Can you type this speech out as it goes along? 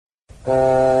Two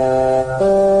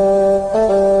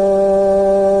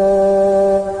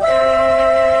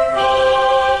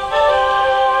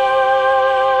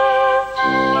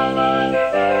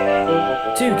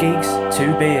Geeks,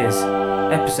 Two Beers,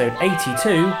 episode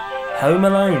 82, Home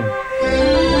Alone.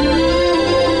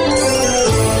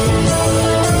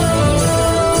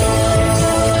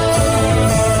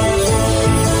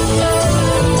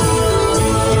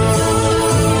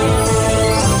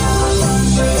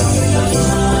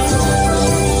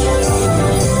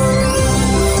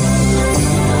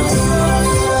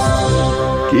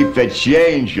 Keep the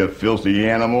change, you filthy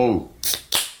animal.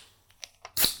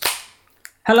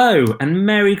 Hello and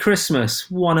Merry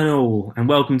Christmas, one and all, and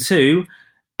welcome to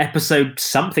episode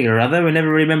something or other, we never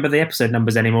remember the episode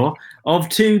numbers anymore, of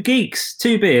Two Geeks,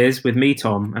 Two Beers with me,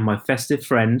 Tom, and my festive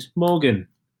friend, Morgan.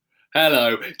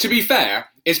 Hello. To be fair,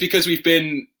 it's because we've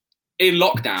been in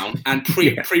lockdown and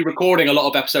pre-recording a lot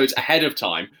of episodes ahead of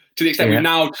time, to the extent we've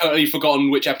now totally forgotten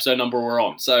which episode number we're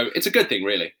on. So it's a good thing,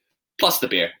 really. Plus the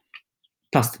beer.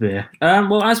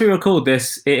 Well, as we record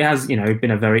this, it has,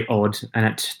 been a very odd and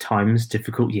at times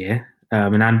difficult year.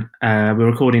 And we're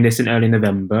recording this in early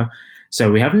November, so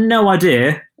we have no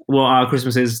idea what our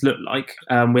Christmases look like.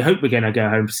 We hope we're going to go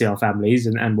home to see our families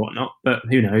and whatnot, but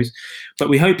who knows? But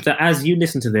we hope that as you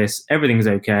listen to this, everything's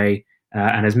okay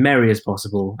and as merry as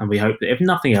possible. And we hope that if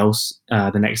nothing else,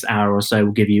 the next hour or so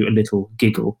will give you a little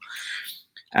giggle.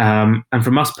 And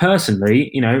from us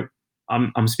personally,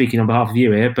 I'm speaking on behalf of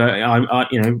you here, but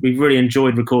we've really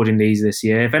enjoyed recording these this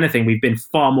year. If anything, we've been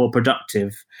far more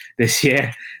productive this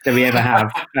year than we ever have.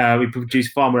 We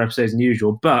produced far more episodes than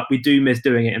usual, but we do miss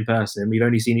doing it in person. We've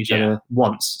only seen each other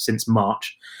once since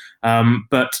March.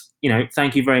 But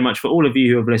thank you very much for all of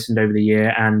you who have listened over the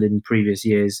year and in previous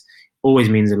years. Always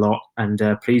means a lot. And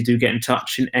please do get in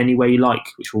touch in any way you like,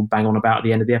 which we'll bang on about at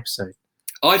the end of the episode.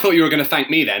 I thought you were going to thank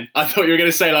me then. I thought you were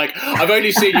going to say, I've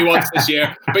only seen you once this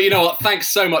year, but you know what? Thanks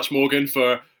so much, Morgan,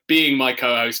 for being my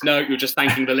co-host. No, you're just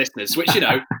thanking the listeners, which,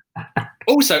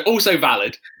 also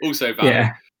valid. Also valid.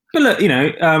 Yeah. But look,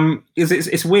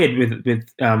 it's weird with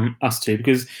us two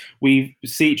because we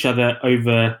see each other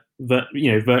over,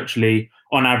 virtually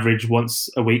on average once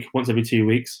a week, once every 2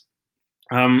 weeks.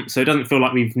 So it doesn't feel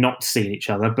like we've not seen each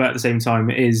other, but at the same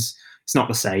time, it's not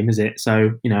the same, is it?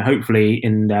 So, hopefully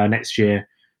in next year,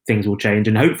 things will change,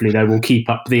 and hopefully they will keep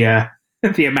up the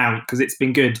amount, because it's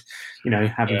been good,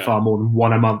 having far more than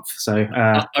one a month. So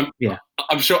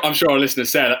I'm sure our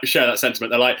listeners share that sentiment.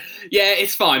 They're like, yeah,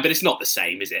 it's fine, but it's not the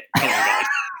same, is it? Come on,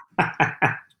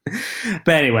 guys.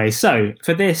 But anyway, so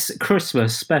for this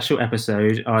Christmas special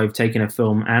episode, I've taken a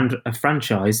film and a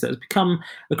franchise that has become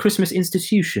a Christmas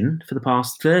institution for the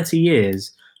past 30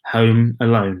 years. Home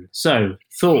Alone. So,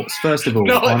 thoughts, first of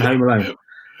all, on Home Alone?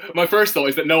 My first thought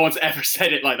is that no one's ever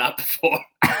said it like that before.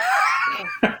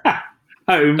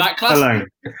 Alone.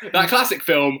 That classic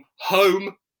film,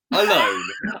 Home Alone.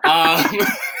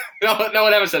 No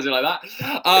one ever says it like that.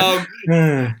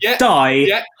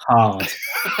 Die hard.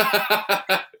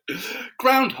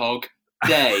 Groundhog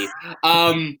Day.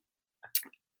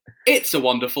 It's a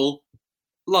Wonderful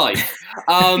Life.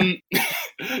 Home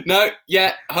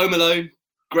Alone.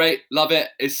 Great, love it.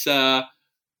 It's a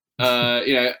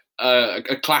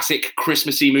classic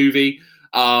Christmassy movie.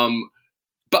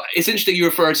 But it's interesting you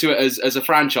refer to it as a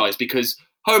franchise, because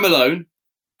Home Alone,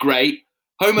 great.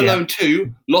 Home Alone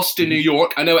 2, Lost in New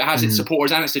York. I know it has its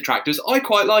supporters and its detractors. I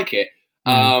quite like it.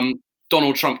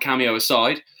 Donald Trump cameo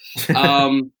aside.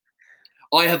 I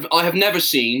have never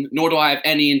seen, nor do I have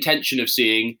any intention of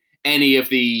seeing, any of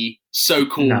the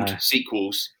so-called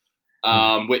sequels.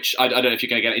 Which I don't know if you're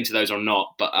going to get into those or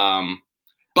not, but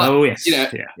oh yes,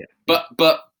 but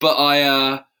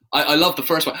I love the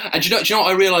first one. And do you know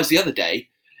what I realized the other day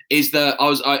is that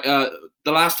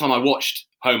the last time I watched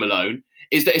Home Alone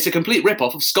is that it's a complete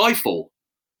rip-off of Skyfall.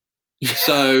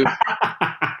 So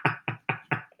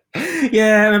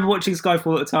yeah, I remember watching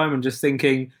Skyfall at the time and just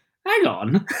thinking, hang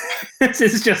on, they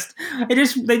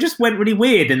just went really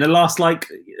weird in the last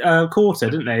quarter,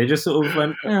 didn't they? They just sort of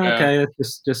went, okay,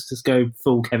 let's just go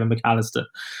full Kevin McAllister.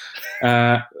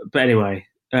 But anyway,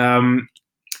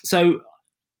 so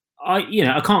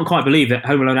I can't quite believe that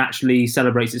Home Alone actually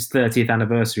celebrates its 30th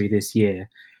anniversary this year.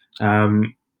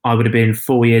 I would have been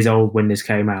 4 years old when this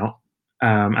came out,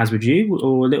 as would you,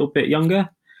 or a little bit younger.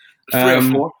 3 or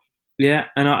 4. Yeah,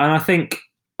 and I think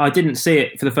I didn't see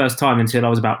it for the first time until I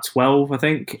was about 12, I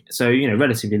think. So,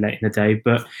 relatively late in the day,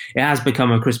 but it has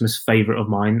become a Christmas favourite of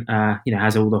mine.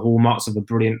 Has all the hallmarks of a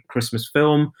brilliant Christmas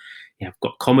film. I've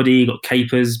got comedy, got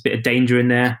capers, bit of danger in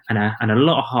there, and a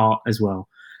lot of heart as well.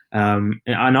 And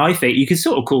I think you could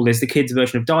sort of call this the kids'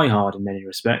 version of Die Hard in many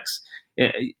respects.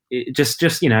 Just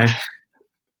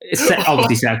it's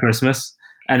obviously set at Christmas,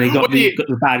 and they got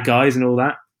the bad guys and all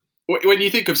that. When you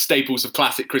think of staples of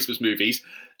classic Christmas movies,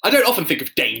 I don't often think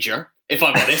of Danger, if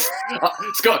I'm honest.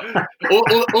 It's got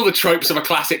all the tropes of a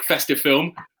classic festive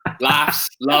film: laughs,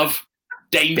 love,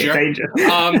 danger.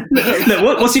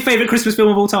 Look, what's your favourite Christmas film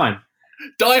of all time?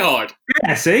 Die Hard.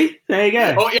 Yeah, see? There you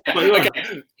go. Oh, yeah.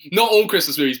 Okay. Not all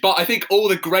Christmas movies, but I think all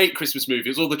the great Christmas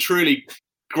movies, all the truly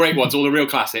great ones, all the real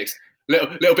classics,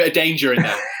 little bit of danger in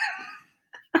there.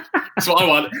 That's what I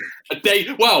want.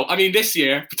 Well, I mean, this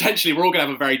year, potentially, we're all going to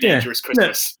have a very dangerous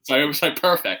Christmas. So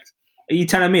perfect. Are you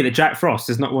telling me that Jack Frost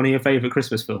is not one of your favourite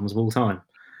Christmas films of all time?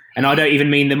 And I don't even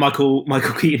mean the Michael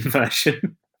Keaton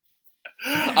version.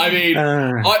 I mean,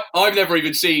 I've never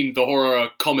even seen the horror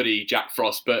comedy Jack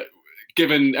Frost, but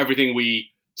given everything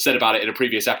we said about it in a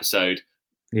previous episode,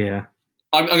 yeah,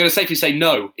 I'm going to safely say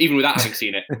no, even without having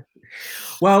seen it.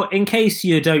 Well, in case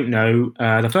you don't know,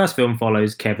 the first film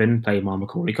follows Kevin, played by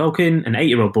Macaulay Culkin, an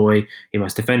 8-year-old boy who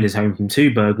must defend his home from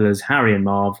two burglars, Harry and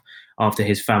Marv, after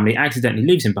his family accidentally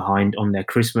leaves him behind on their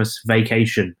Christmas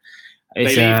vacation. They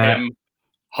leave him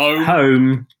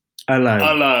home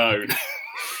alone.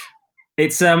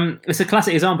 It's a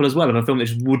classic example as well of a film that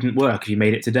just wouldn't work if you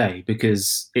made it today,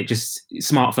 because it just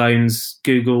smartphones,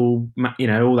 Google,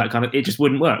 all that kind of, it just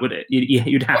wouldn't work, would it?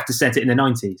 You'd have to set it in the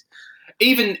 90s.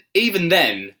 Even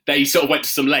then, they sort of went to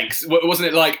some lengths. Wasn't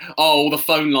it like, all the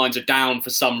phone lines are down for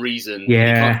some reason?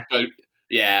 Yeah.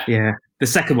 Yeah. The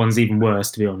second one's even worse,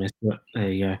 to be honest. But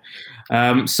there you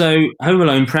go. So Home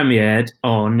Alone premiered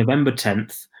on November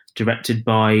 10th, directed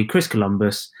by Chris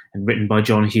Columbus and written by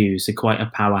John Hughes, so quite a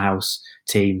powerhouse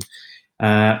team.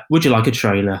 Would you like a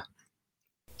trailer?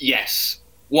 Yes.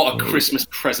 What a Christmas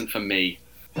present for me.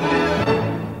 Where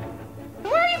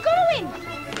are you going?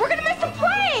 We're going to miss the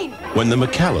plane! When the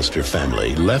McAllister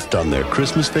family left on their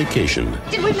Christmas vacation...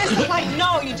 Did we miss the plane?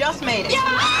 No, you just made it.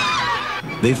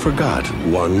 Yeah! They forgot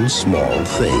one small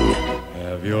thing.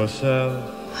 Have yourself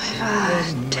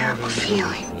I've a terrible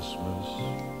feeling.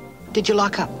 Did you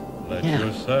lock up? Let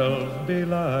yourself be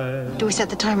light. Do we set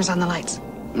the timers on the lights?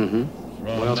 Mm-hmm.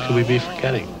 What else could we be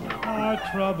forgetting? Our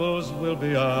troubles will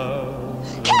be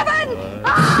ours. Kevin!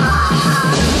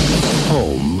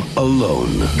 Home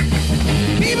Alone.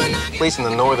 Police in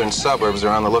the northern suburbs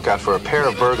are on the lookout for a pair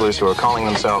of burglars who are calling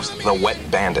themselves the Wet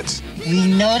Bandits. We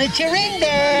know that you're in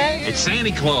there. It's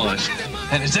Santa Claus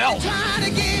and it's Elf.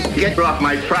 Get off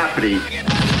my property.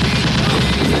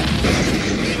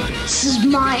 This is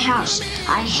my house.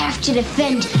 I have to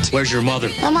defend it. Where's your mother?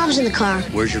 My mom's in the car.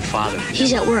 Where's your father?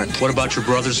 He's at work. What about your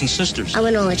brothers and sisters? I'm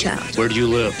an only child. Where do you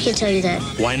live? Can't tell you that.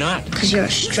 Why not? Because you're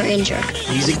a stranger.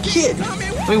 He's a kid.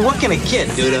 I mean, what can a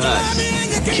kid do to us?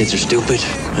 Kids are stupid.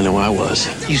 I know I was.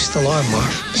 You still are,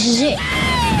 Marv. This is it.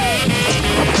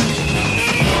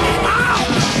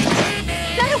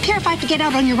 I don't care if I have to get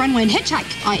out on your runway and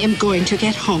hitchhike. I am going to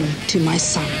get home to my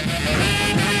son.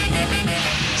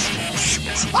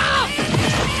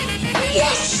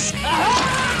 Yes!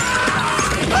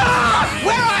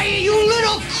 Where are you, you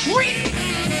little creep?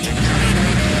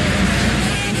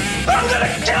 I'm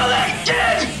gonna kill that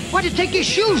kid! Why'd you take your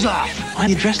shoes off? Why are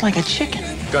you dressed like a chicken?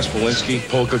 Gus Polinski,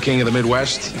 polka king of the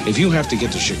Midwest. If you have to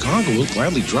get to Chicago, we'll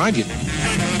gladly drive you.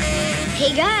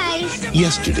 Hey, guys.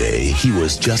 Yesterday, he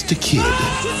was just a kid.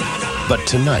 But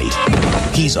tonight,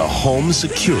 he's a home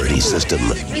security system.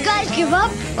 You guys give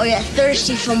up, or you're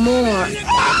thirsty for more?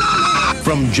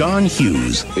 From John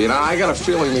Hughes. I got a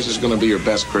feeling this is going to be your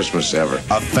best Christmas ever.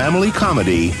 A family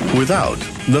comedy without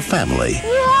the family.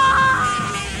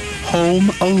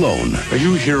 Home Alone. Are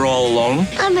you here all alone?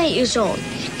 I'm 8 years old.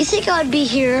 You think I'd be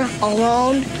here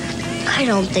alone? I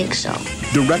don't think so.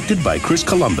 Directed by Chris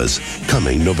Columbus,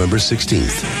 coming November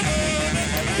 16th.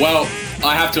 Well,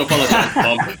 I have to apologise,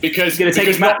 Tom, because... You're going to take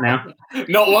us back now?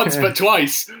 Not once, but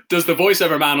twice does the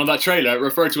voiceover man on that trailer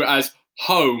refer to it as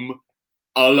Home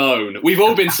Alone. We've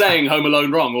all been saying Home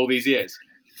Alone wrong all these years.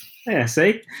 Yeah,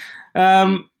 see?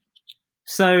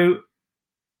 So,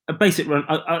 a basic run...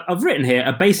 I've written here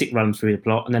a basic run through the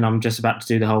plot, and then I'm just about to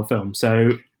do the whole film.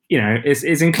 So,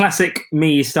 it's in classic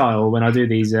me style when I do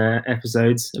these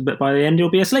episodes, but by the end you'll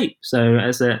be asleep. So,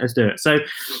 let's do it. So,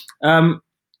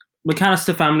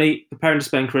 McAllister family preparing to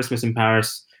spend Christmas in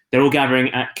Paris. They're all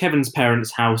gathering at Kevin's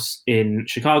parents' house in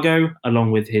Chicago, along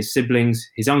with his siblings,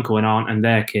 his uncle and aunt, and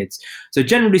their kids. So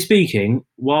generally speaking,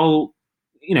 while,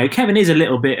 Kevin is a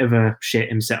little bit of a shit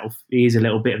himself, he is a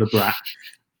little bit of a brat,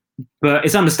 but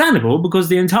it's understandable because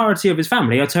the entirety of his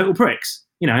family are total pricks.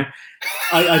 I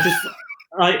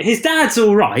his dad's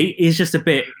all right. He's just a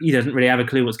bit. He doesn't really have a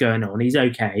clue what's going on. He's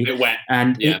okay. A bit wet.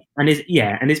 And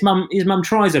his mum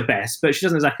tries her best, but she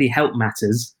doesn't exactly help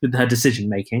matters with her decision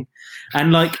making.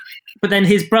 And but then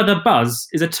his brother Buzz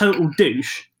is a total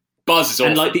douche. Buzz is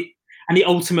awful. And the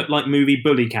ultimate movie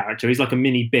bully character. He's like a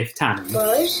mini Biff Tannen.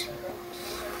 Buzz,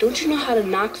 don't you know how to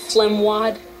knock phlegm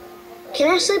wad? Can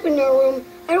I sleep in your room?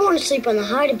 I don't want to sleep on the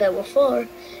hide bed with Fuller.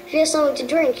 If you have something to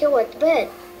drink, he'll wet the bed.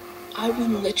 I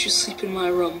wouldn't let you sleep in my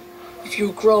room if you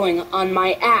were growing on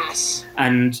my ass.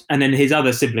 And then his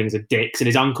other siblings are dicks, and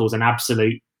his uncle's an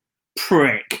absolute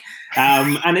prick.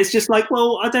 And it's just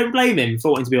I don't blame him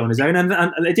for wanting to be on his own,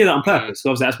 and they do that on purpose.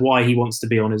 Obviously, that's why he wants to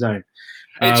be on his own.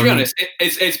 And to be honest,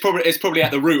 it's probably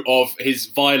at the root of his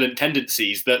violent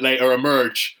tendencies that later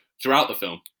emerge throughout the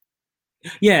film.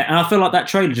 Yeah, and I feel like that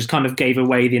trailer just kind of gave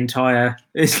away the entire.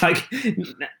 It's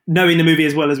knowing the movie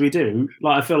as well as we do.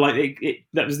 I feel like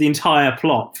that was the entire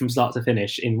plot from start to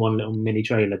finish in one little mini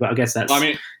trailer. But I guess that's.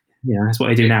 That's what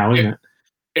they do now, isn't it?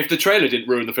 If the trailer didn't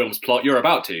ruin the film's plot, you're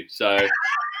about to. So.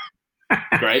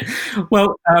 Great.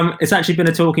 Well, it's actually been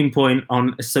a talking point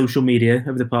on social media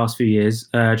over the past few years,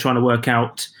 trying to work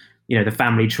out, the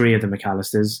family tree of the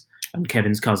McAllisters and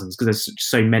Kevin's cousins, because there's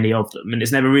so many of them, and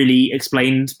it's never really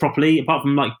explained properly, apart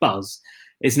from Buzz.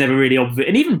 It's never really obvious,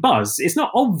 and even Buzz, it's not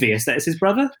obvious that it's his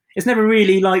brother. It's never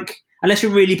really unless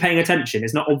you're really paying attention,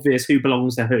 it's not obvious who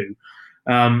belongs to who.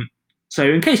 So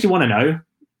in case you want to know,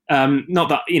 not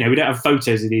that we don't have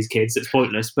photos of these kids, it's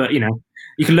pointless, but you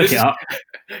can look it up.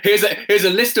 Here's a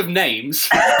list of names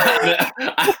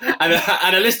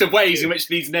and a list of ways in which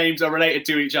these names are related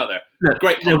to each other. Look,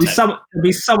 great. There'll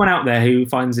be someone out there who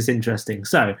finds this interesting.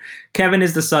 So, Kevin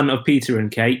is the son of Peter and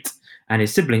Kate, and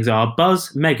his siblings are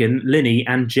Buzz, Megan, Linny,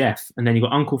 and Jeff. And then you've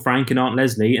got Uncle Frank and Aunt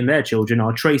Leslie, and their children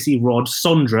are Tracy, Rod,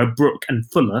 Sondra, Brooke, and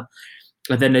Fuller.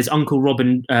 And then there's Uncle Rob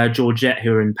and Georgette,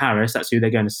 who are in Paris. That's who they're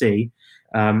going to see.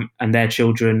 And their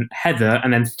children, Heather,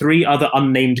 and then 3 other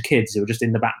unnamed kids who are just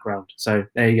in the background. So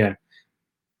there you go.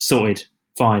 Sorted.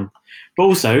 Fine. But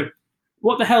also,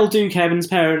 what the hell do Kevin's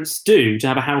parents do to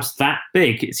have a house that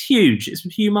big? It's huge. It's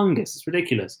humongous. It's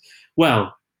ridiculous.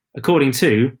 Well, according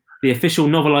to the official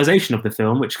novelization of the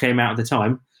film, which came out at the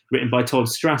time, written by Todd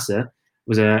Strasser,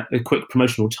 was a quick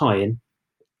promotional tie-in,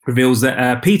 reveals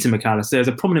that Peter McAllister is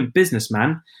a prominent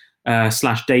businessman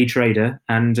 / day trader,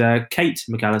 and Kate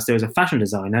McAllister is a fashion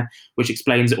designer, which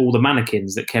explains all the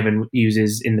mannequins that Kevin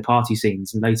uses in the party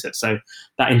scenes and later. So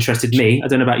that interested me. I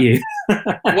don't know about you.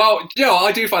 Well,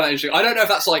 I do find that interesting. I don't know if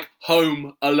that's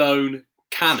Home Alone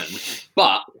canon,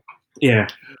 but yeah,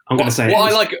 I'm going to say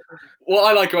what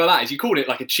I like about that is you called it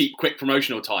a cheap, quick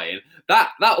promotional tie-in.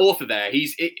 That author there,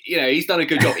 he's done a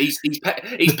good job. He's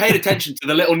paid attention to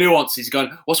the little nuances. He's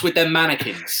gone, what's with them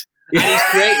mannequins? And he's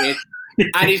created.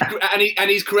 And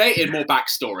he's created more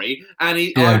backstory, and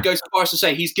I would go so far as to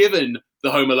say he's given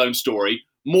the Home Alone story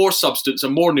more substance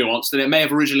and more nuance than it may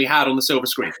have originally had on the silver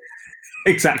screen.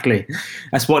 Exactly,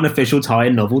 that's what an official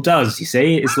tie-in novel does. You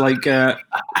see, it's like all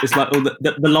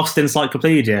the lost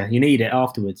encyclopedia. You need it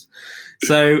afterwards.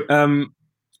 So on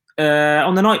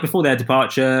the night before their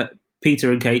departure,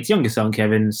 Peter and Kate's younger son,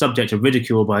 Kevin, subject to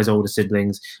ridicule by his older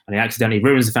siblings, and he accidentally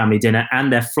ruins the family dinner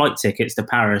and their flight tickets to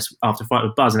Paris after a fight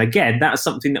with Buzz. And again, that's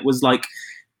something that was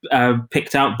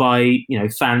picked out by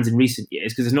fans in recent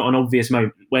years, because it's not an obvious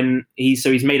moment when he's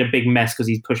made a big mess because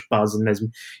he's pushed Buzz and there's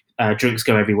drinks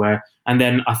go everywhere. And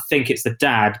then I think it's the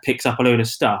dad picks up a load of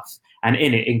stuff, and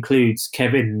in it includes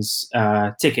Kevin's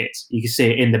tickets. You can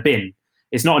see it in the bin.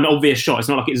 It's not an obvious shot. It's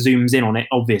not like it zooms in on it,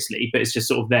 obviously, but it's just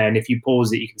sort of there. And if you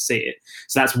pause it, you can see it.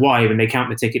 So that's why when they count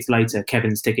the tickets later,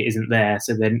 Kevin's ticket isn't there.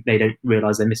 So then they don't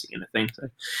realise they're missing anything. So,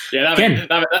 yeah,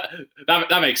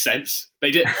 that makes sense.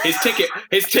 They did his ticket.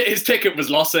 His ticket was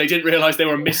lost, so they didn't realise they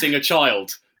were missing a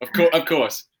child. Of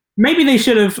course. Maybe they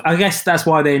should have. I guess that's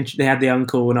why they had the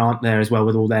uncle and aunt there as well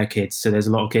with all their kids. So there's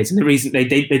a lot of kids. And the reason they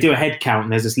do a head count,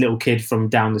 and there's this little kid from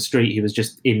down the street who was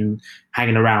just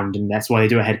hanging around, and that's why they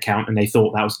do a head count. And they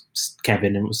thought that was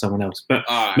Kevin and it was someone else. But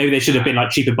maybe they should have been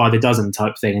cheaper by the dozen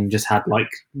type thing and just had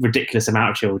ridiculous amount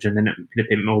of children, and it would have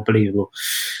been more believable.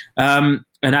 And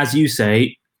as you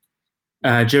say,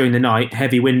 during the night,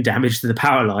 heavy wind damage to the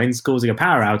power lines, causing a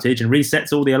power outage, and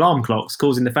resets all the alarm clocks,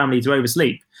 causing the family to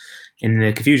oversleep. In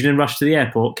the confusion and rush to the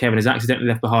airport, Kevin is accidentally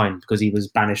left behind because he was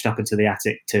banished up into the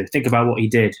attic to think about what he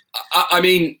did. I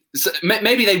mean,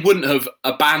 maybe they wouldn't have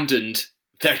abandoned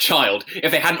their child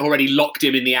if they hadn't already locked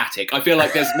him in the attic. I feel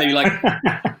like there's maybe I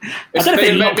don't know if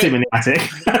they locked him in the attic.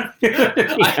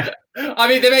 I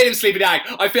mean, they made him sleep in the attic.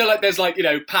 I feel like there's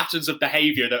patterns of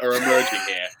behaviour that are emerging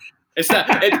here. It's a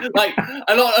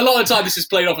lot of the time this is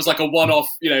played off as a one-off,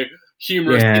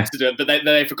 humorous incident that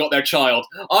they forgot their child.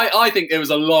 I think there was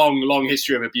a long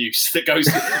history of abuse that goes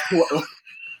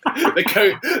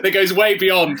that goes way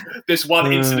beyond this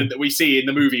one incident that we see in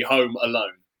the movie Home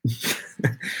Alone.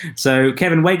 So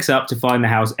Kevin wakes up to find the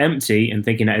house empty and,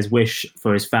 thinking that his wish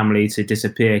for his family to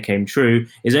disappear came true,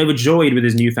 is overjoyed with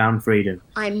his newfound freedom.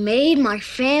 I made my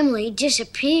family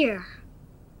disappear.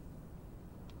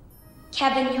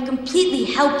 Kevin, you're completely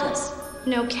helpless.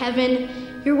 No, Kevin,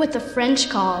 you're what the French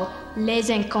call les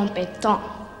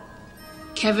incompétents.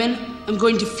 Kevin, I'm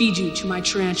going to feed you to my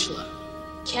tarantula.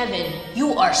 Kevin,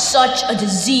 you are such a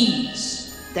disease.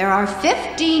 There are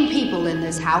 15 people in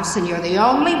this house, and you're the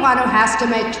only one who has to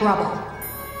make trouble.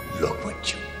 Look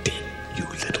what you did, you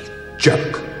little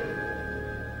jerk.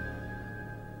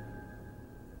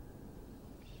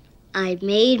 I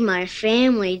made my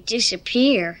family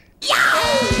disappear.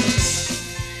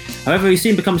 However, he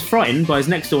soon becomes frightened by his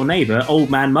next-door neighbour, Old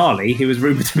Man Marley, who was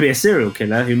rumoured to be a serial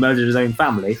killer who murdered his own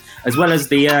family, as well as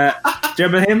the... do you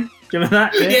remember him? Do you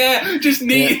remember that? Yeah, just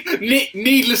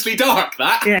needlessly dark,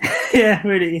 that. Yeah,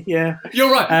 really, yeah. You're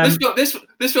right.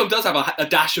 This film does have a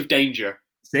dash of danger.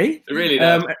 See? It really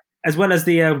does. As well as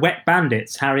the Wet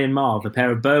Bandits, Harry and Marv, a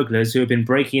pair of burglars who have been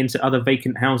breaking into other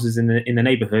vacant houses in the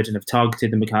neighbourhood and have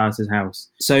targeted the McAllister's house.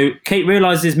 So Kate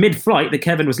realises mid-flight that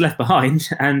Kevin was left behind,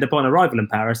 and upon arrival in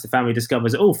Paris, the family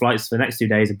discovers that all flights for the next 2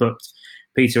 days are booked.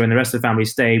 Peter and the rest of the family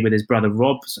stay with his brother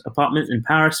Rob's apartment in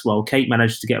Paris, while Kate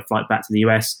manages to get a flight back to the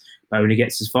US, but only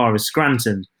gets as far as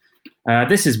Scranton.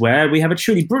 This is where we have a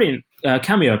truly brilliant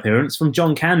cameo appearance from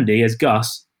John Candy as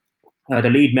Gus, the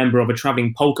lead member of a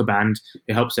travelling polka band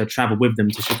who helps her travel with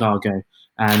them to Chicago.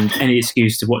 And any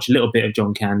excuse to watch a little bit of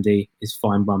John Candy is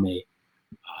fine by me.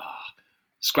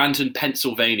 Scranton,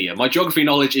 Pennsylvania. My geography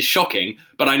knowledge is shocking,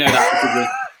 but I know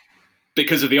that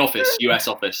because of the office, US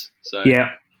office. So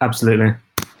yeah, absolutely.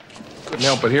 Couldn't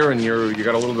help but hearing you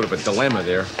got a little bit of a dilemma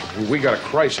there. We got a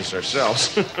crisis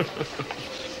ourselves.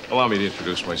 Allow me to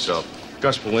introduce myself.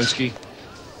 Gus Polinski.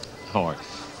 How are you?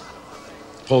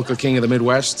 Polka King of the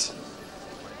Midwest.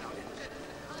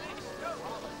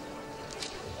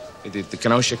 The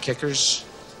Kenosha Kickers.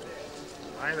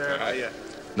 Hi there. How are you?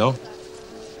 No?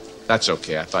 That's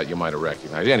okay. I thought you might have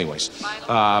recognized. Anyways,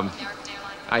 I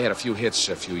had a few hits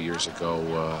a few years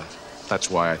ago. That's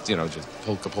why just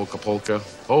polka.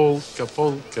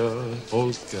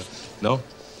 No?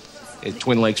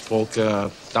 Twin Lakes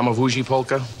Polka, Damavuji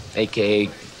Polka, a.k.a.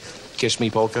 Kiss Me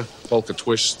Polka, Polka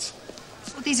Twist.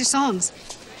 Well, these are songs.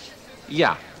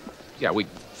 Yeah,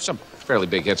 some fairly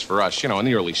big hits for us, in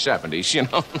the early 70s,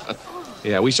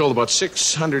 Yeah, we sold about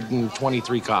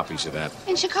 623 copies of that.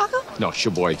 In Chicago? No,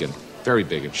 Sheboygan. Very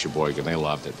big in Sheboygan. They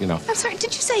loved it, I'm sorry,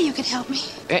 did you say you could help me?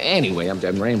 Anyway, I'm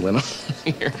rambling on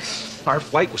here. Our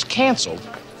flight was canceled,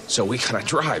 so we gotta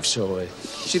drive. So,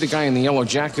 see the guy in the yellow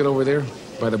jacket over there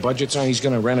by the budget sign? He's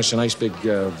gonna rent us a nice big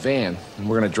van, and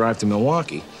we're gonna drive to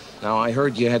Milwaukee. Now, I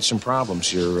heard you had some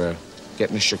problems. You're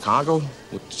getting to Chicago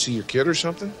to see your kid or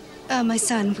something? My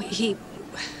son,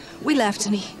 we left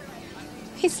and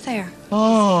he's there.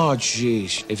 Oh,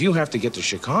 jeez. If you have to get to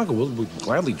Chicago, we'll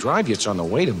gladly drive you. It's on the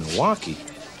way to Milwaukee.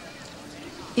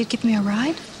 You'd give me a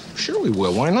ride? Sure we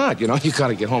will. Why not? You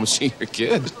gotta get home and see your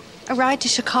kid. A ride to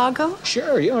Chicago?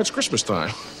 Sure, it's Christmas time.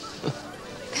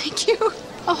 Thank you.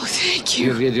 Oh, thank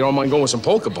you. You don't mind going with some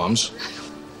polka bums?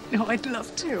 No, I'd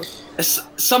love to. There's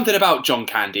something about John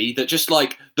Candy that just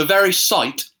the very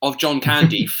sight of John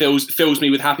Candy fills me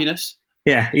with happiness.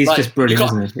 Yeah, he's just brilliant,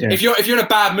 isn't he? Yeah. If you're in a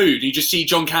bad mood and you just see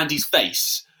John Candy's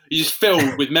face, you just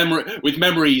filled with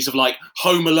memories of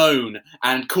Home Alone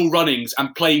and Cool Runnings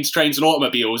and Planes, Trains and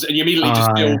Automobiles, and you immediately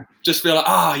just feel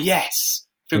like, yes,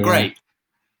 feel great.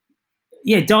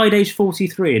 Yeah, died age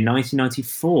 43 in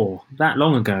 1994. That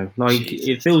long ago.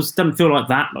 It doesn't feel like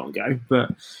that long ago, but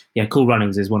yeah, Cool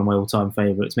Runnings is one of my all-time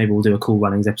favourites. Maybe we'll do a Cool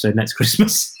Runnings episode next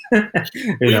Christmas.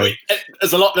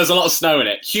 There's a lot of snow in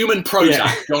it. Human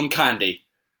Prozac, John Candy.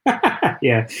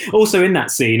 Yeah. Also in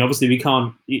that scene, obviously we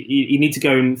can't. You need to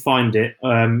go and find it.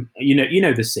 You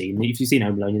know the scene. If you've seen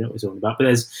Home Alone, you know what we're talking about. But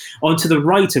there's to the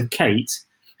right of Kate,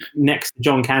 next to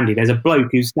John Candy, there's a bloke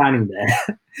who's standing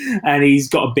there, and he's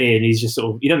got a beard. And he's just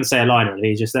he doesn't say a line or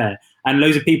anything. He's just there, and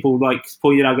loads of people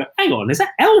pointed out, go, "Hang on, is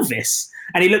that Elvis?"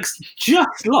 And he looks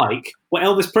just like what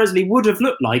Elvis Presley would have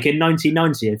looked like in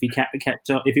 1990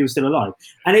 if he was still alive.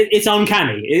 And it's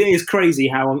uncanny. It is crazy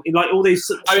how all these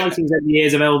sightings over the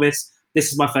years of Elvis.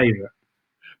 This is my favourite.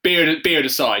 Beard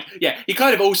aside, yeah, he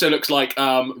kind of also looks like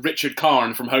Richard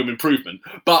Karn from Home Improvement,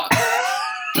 but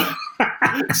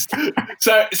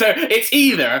so it's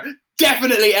either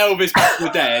definitely Elvis back from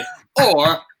the dead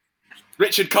or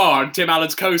Richard Karn, Tim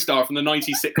Allen's co-star from the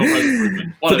 90s sitcom Home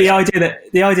Improvement. But the idea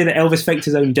that Elvis faked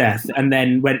his own death and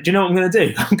then went, do you know what I'm going to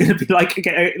do? I'm going to be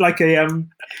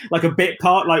like a bit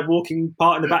part, like walking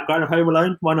part in the background of Home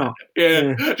Alone. Why not?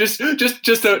 Yeah. Just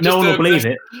no one will believe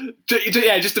it.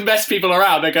 Just to mess people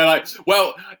around. They go like,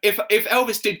 well, if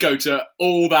Elvis did go to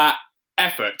all that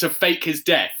effort to fake his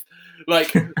death,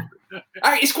 like.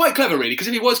 It's quite clever, really, because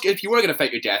if you were going to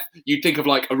fake your death, you'd think of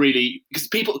like because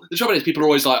the trouble is people are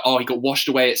always like, oh, he got washed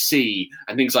away at sea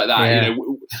and things like that,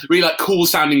 really like cool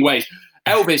sounding ways.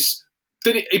 Elvis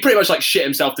he pretty much like shit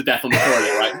himself to death on the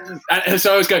toilet, right? And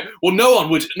so I was going, well, no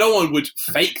one would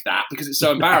fake that because it's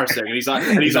so embarrassing. And he's like,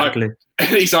 yeah,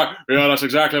 that's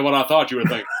exactly what I thought you would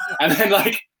think. And then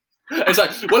like. It's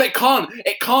like, well, it can't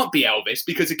be Elvis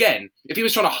because, again, if he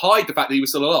was trying to hide the fact that he was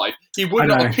still alive, he would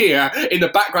not appear in the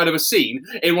background of a scene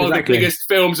in one of the biggest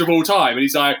films of all time. And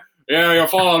he's like, yeah, you're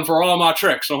falling for all my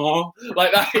tricks,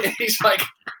 like that. He's like,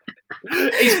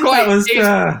 he's quite.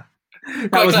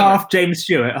 That was half James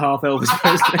Stewart, half Elvis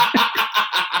Presley.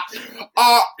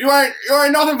 You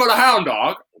ain't nothing but a hound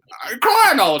dog,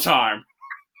 crying all the time.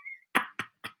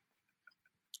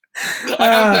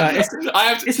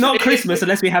 It's not Christmas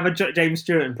unless we have a James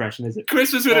Stewart impression, is it?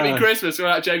 Christmas would have been Christmas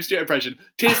without a James Stewart impression.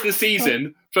 'Tis the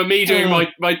season for me doing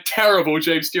my terrible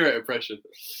James Stewart impression.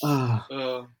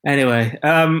 Anyway,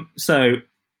 so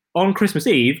on Christmas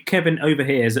Eve, Kevin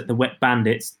overhears that the Wet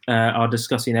Bandits are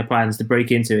discussing their plans to break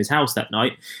into his house that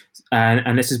night.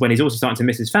 And this is when he's also starting to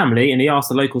miss his family. And he asked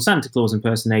the local Santa Claus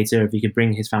impersonator if he could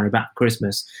bring his family back for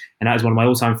Christmas. And that is one of my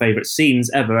all-time favourite scenes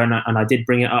ever. And I did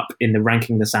bring it up in the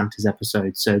Ranking the Santas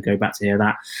episode. So go back to hear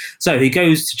that. So he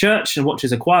goes to church and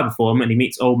watches a choir perform. And he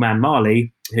meets Old Man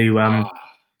Marley, who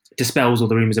dispels all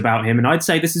the rumours about him. And I'd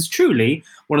say this is truly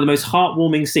one of the most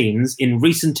heartwarming scenes in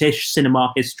recent-ish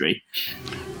cinema history.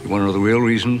 You want to know the real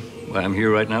reason why I'm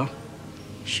here right now?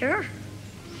 Sure.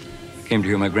 I came to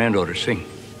hear my granddaughter sing.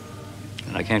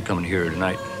 And I can't come and hear her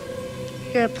tonight.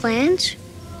 You have plans?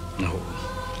 No.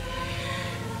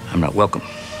 I'm not welcome.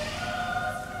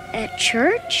 At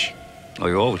church? Oh,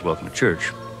 you're always welcome at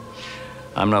church.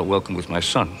 I'm not welcome with my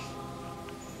son.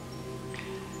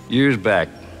 Years back,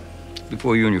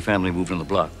 before you and your family moved on the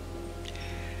block,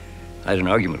 I had an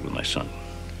argument with my son.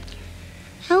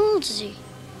 How old is he?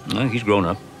 No, he's grown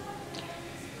up.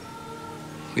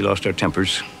 We lost our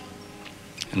tempers,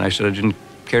 and I said I didn't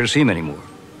care to see him anymore.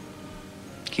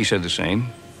 He said the same.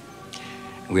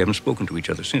 We haven't spoken to each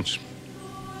other since.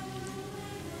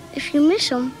 If you miss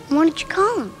him, why don't you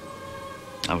call him?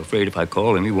 I'm afraid if I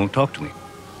call him, he won't talk to me.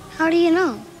 How do you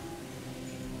know?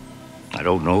 I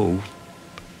don't know.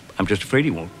 I'm just afraid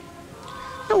he won't.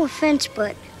 No offense,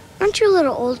 but aren't you a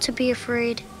little old to be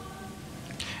afraid?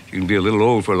 You can be a little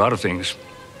old for a lot of things.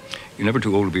 You're never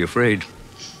too old to be afraid.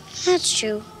 That's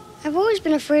true. I've always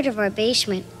been afraid of our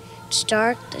basement. It's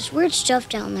dark, there's weird stuff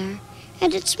down there.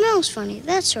 And it smells funny,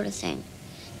 that sort of thing.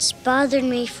 It's bothered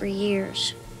me for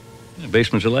years. The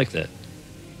basements are like that.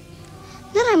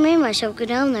 Then I made myself go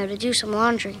down there to do some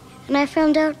laundry. And I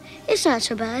found out it's not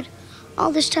so bad.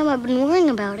 All this time I've been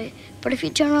worrying about it. But if you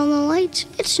turn on the lights,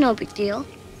 it's no big deal.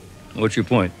 What's your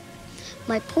point?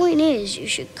 My point is you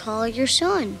should call your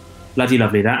son. Bloody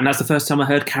lovely, that. And that's the first time I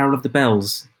heard Carol of the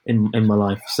Bells in my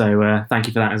life. So thank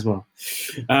you for that as well.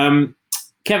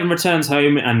 Kevin returns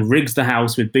home and rigs the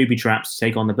house with booby traps to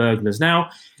take on the burglars. Now,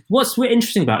 what's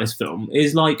interesting about this film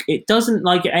is like it doesn't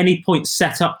like at any point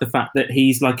set up the fact that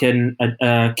he's like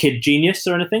a kid genius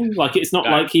or anything. Like it's not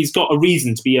like he's got a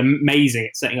reason to be amazing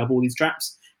at setting up all these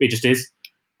traps. It just is.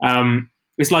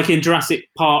 It's like in Jurassic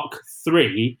Park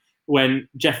 3 when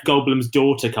Jeff Goldblum's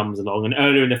daughter comes along, and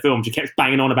earlier in the film she kept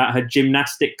banging on about her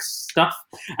gymnastics stuff,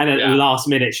 and at the last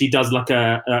minute she does like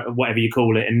a whatever you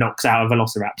call it and knocks out a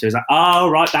velociraptor. It's like, oh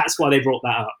right, that's why they brought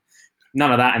that up.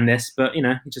 None of that in this, but you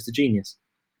know, he's just a genius.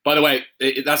 By the way,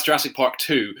 that's Jurassic Park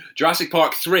 2. Jurassic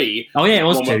Park 3... Oh yeah, it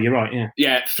was 2, you're right, yeah.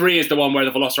 Yeah, 3 is the one where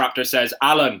the velociraptor says,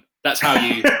 Alan, that's how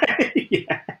you...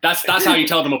 yeah. That's how you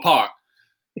tell them apart.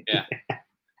 Yeah.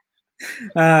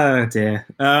 Oh dear.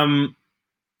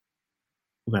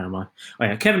 Where am I? Oh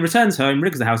yeah, Kevin returns home,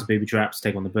 rigs the house with booby traps to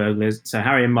take on the burglars. So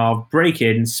Harry and Marv break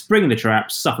in, spring the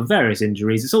traps, suffer various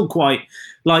injuries. It's all quite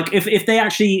like if they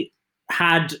actually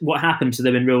had what happened to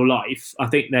them in real life, I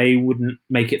think they wouldn't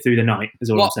make it through the night. Is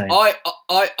all I'm saying.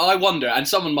 I wonder, and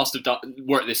someone must have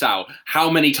worked this out, how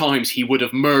many times he would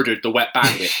have murdered the Wet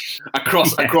Bandit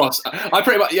across. I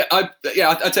pretty much,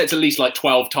 I'd say it's at least like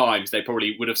 12 times they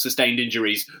probably would have sustained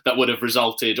injuries that would have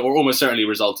resulted, or almost certainly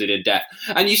resulted in death.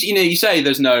 And you say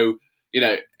there's no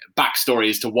backstory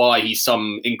as to why he's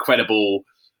some incredible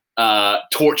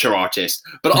torture artist.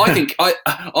 But I think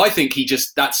I think he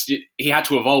had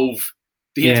to evolve.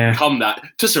 He had to become that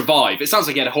to survive. It sounds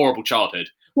like he had a horrible childhood.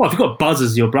 Well, if you've got Buzz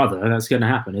as your brother, that's going to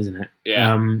happen, isn't it?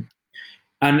 Yeah.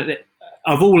 And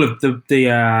of all of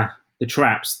the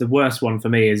traps, the worst one for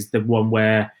me is the one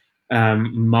where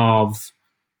Marv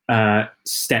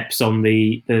steps on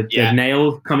the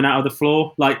nail coming out of the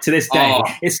floor. Like, to this day,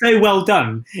 it's so well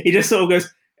done. He just sort of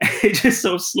goes, he just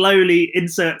sort of slowly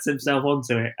inserts himself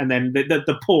onto it, and then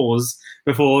the pause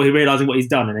before he realizing what he's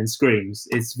done, and then screams.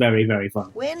 It's very, very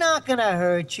fun. We're not gonna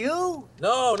hurt you.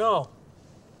 No.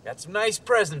 Got some nice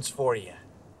presents for you.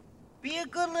 Be a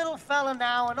good little fella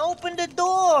now and open the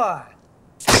door.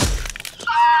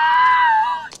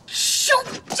 Shoot!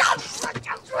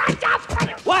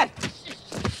 What?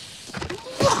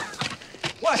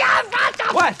 What?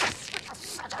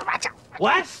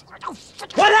 What?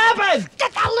 What happened?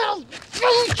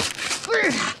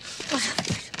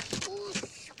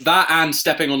 That and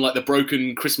stepping on like the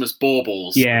broken Christmas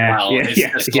baubles.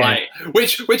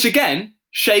 Which again,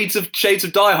 shades of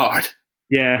Die Hard.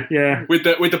 Yeah. With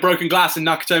the broken glass in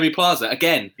Nakatomi Plaza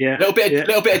again. Yeah. Little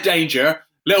bit of danger.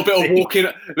 Little bit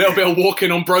of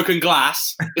walking on broken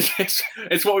glass.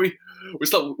 It's what we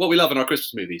love in our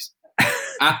Christmas movies,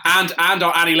 and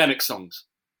our Annie Lennox songs.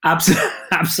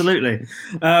 Absolutely.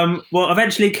 Well,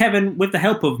 eventually Kevin, with the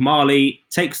help of Marley,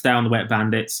 takes down the Wet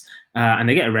Bandits, and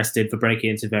they get arrested for breaking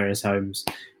into various homes.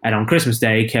 And on Christmas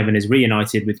Day, Kevin is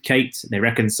reunited with Kate. They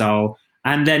reconcile,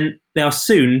 and then they are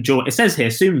soon joined. It says here,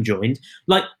 soon joined,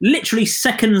 like literally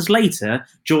seconds later,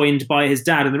 joined by his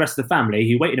dad and the rest of the family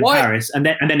who waited in Paris, and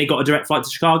then he got a direct flight to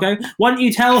Chicago. Why don't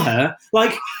you tell her?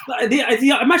 Like,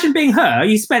 imagine being her.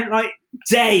 You spent like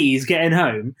days getting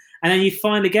home, and then you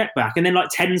finally get back, and then like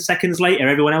 10 seconds later,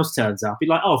 everyone else turns up.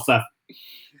 You're like, oh, fuck.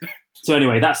 So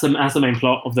anyway, that's the main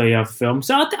plot of the film.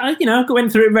 So I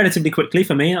went through it relatively quickly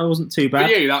for me. That wasn't too bad.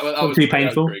 For you, that was too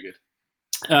painful. That was pretty good.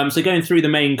 So going through the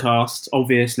main cast,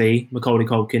 obviously Macaulay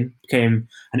Culkin became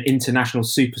an international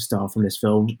superstar from this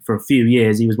film. For a few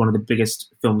years, he was one of the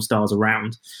biggest film stars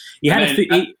around.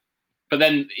 But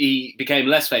then he became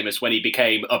less famous when he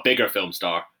became a bigger film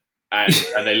star. And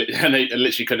they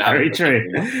literally couldn't have it.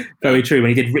 Very true. When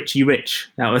he did Richie Rich,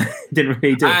 that didn't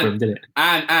really do it for him, did it?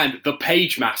 And the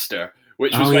Page Master,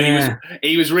 which was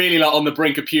he was really like on the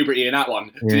brink of puberty in that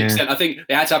one. To the extent, I think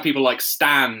they had to have people like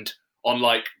stand on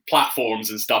like platforms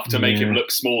and stuff to make him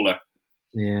look smaller.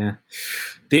 Yeah,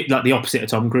 like the opposite of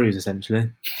Tom Cruise,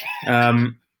 essentially.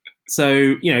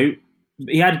 So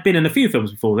he had been in a few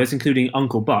films before this, including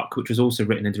Uncle Buck, which was also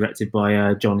written and directed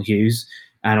by John Hughes,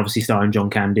 and obviously starring John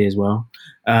Candy as well.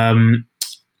 And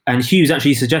Hughes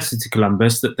actually suggested to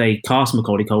Columbus that they cast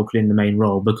Macaulay Culkin in the main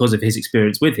role because of his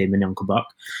experience with him in Uncle Buck.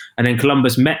 And then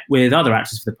Columbus met with other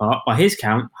actors for the part, by his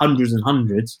count, hundreds and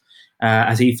hundreds,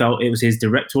 as he felt it was his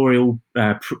directorial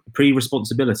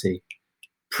pre-responsibility.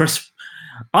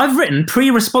 I've written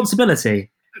pre-responsibility.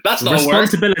 That's not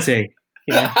responsibility. A word.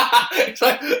 Yeah. It's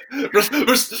like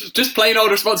just plain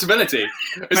old responsibility.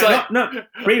 It's no,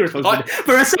 pre-responsibility.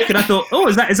 For a second, I thought,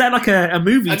 is that like a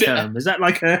movie term? Is that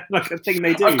like a thing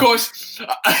they do? Of course,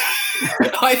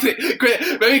 I think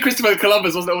maybe Christopher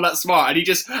Columbus wasn't all that smart, and he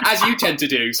just, as you tend to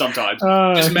do sometimes,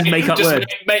 make up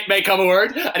a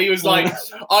word. And he was like,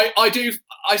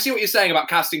 I see what you're saying about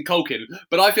casting Culkin,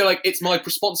 but I feel like it's my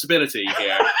responsibility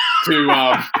here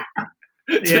to.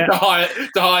 To hire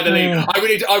the lead.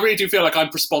 I really do feel like I'm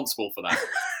responsible for that.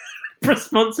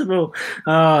 Responsible.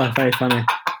 Oh, very funny.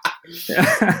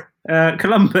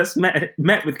 Columbus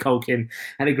met with Culkin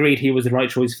and agreed he was the right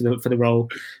choice for the role.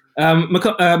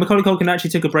 Macaulay Culkin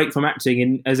actually took a break from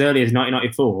acting as early as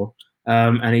 1994,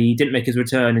 and he didn't make his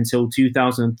return until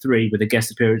 2003 with a guest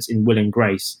appearance in Will and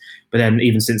Grace. But then,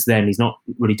 even since then, he's not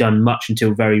really done much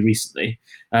until very recently.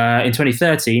 In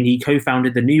 2013, he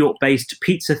co-founded the New York-based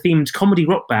pizza-themed comedy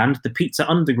rock band, The Pizza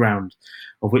Underground,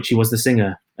 of which he was the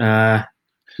singer. Very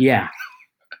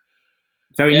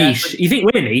niche. You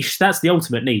think we're niche? That's the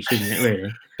ultimate niche, isn't it,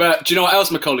 really? But do you know what else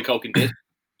Macaulay Culkin did?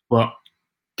 What?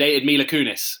 Dated Mila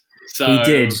Kunis. So... He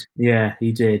did. Yeah,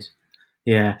 he did.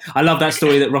 Yeah. I love that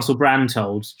story that Russell Brand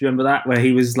told. Do you remember that? Where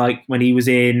he was like, when he was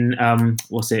in,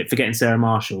 Forgetting Sarah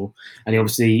Marshall, and he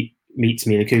obviously meets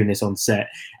Mila Kunis on set,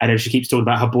 and then she keeps talking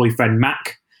about her boyfriend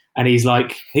Mac, and he's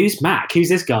like, who's Mac? Who's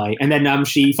this guy? And then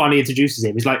she finally introduces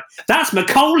him. He's like, that's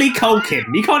Macaulay Culkin.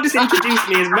 You can't just introduce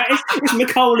me as Mac. It's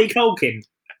Macaulay Culkin.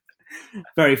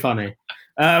 Very funny.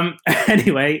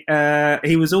 Anyway,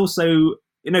 he was also...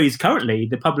 he's currently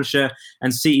the publisher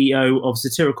and CEO of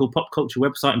satirical pop culture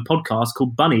website and podcast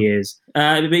called Bunny Ears.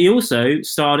 But he also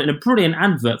starred in a brilliant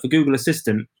advert for Google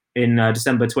Assistant in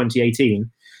December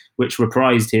 2018, which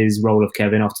reprised his role of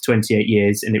Kevin after 28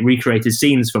 years, and it recreated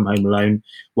scenes from Home Alone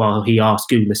while he asked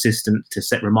Google Assistant to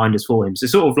set reminders for him. So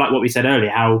sort of like what we said earlier,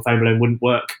 how Home Alone wouldn't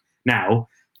work now.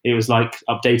 It was like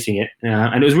updating it,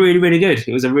 and it was really, really good.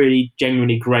 It was a really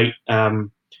genuinely great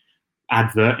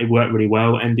advert. It worked really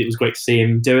well, and it was great to see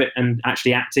him do it and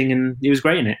actually acting, and he was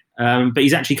great in it. But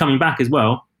he's actually coming back as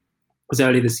well. It was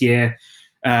earlier this year.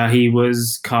 He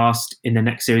was cast in the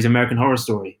next series, American Horror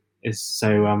Story.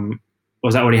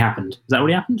 Was that already happened? Has that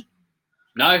already happened?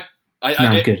 No.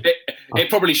 It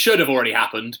probably should have already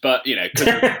happened, but you know.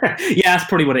 Yeah, that's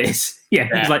probably what it is. Yeah,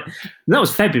 it was like that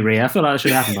was February. I feel like that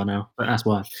should have happened by now, but that's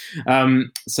why.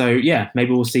 So yeah,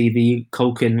 maybe we'll see the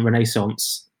Culkin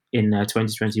Renaissance in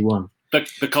 2021.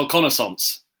 The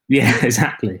Culconaissance. Yeah,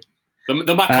 exactly. The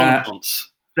Maconaissance.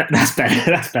 That's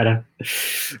better. That's better.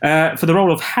 For the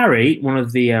role of Harry, one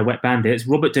of the Wet Bandits,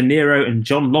 Robert De Niro and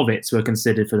John Lovitz were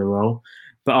considered for the role.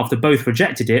 But after both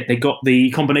rejected it, they got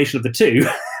the combination of the two,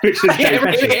 which is it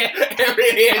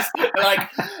really is.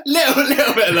 Like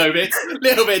little bit of Lovitz,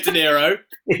 little bit of De Niro.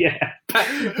 Yeah.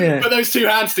 Put those two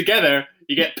hands together,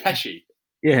 you get Pesci.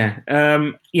 Yeah.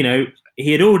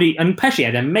 He had already, and Pesci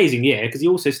had an amazing year because he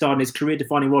also starred in his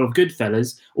career-defining role of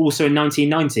Goodfellas, also in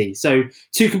 1990. So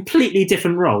two completely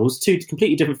different roles, two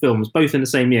completely different films, both in the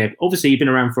same year. Obviously, he'd been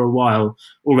around for a while,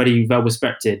 already well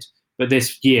respected. But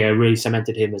this year really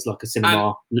cemented him as like a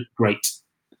cinema great.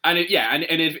 And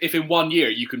if in 1 year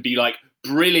you can be like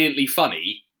brilliantly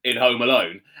funny in Home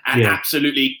Alone and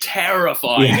absolutely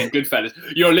terrifying in Goodfellas,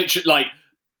 you're literally like,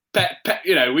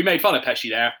 we made fun of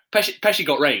Pesci there. Pesci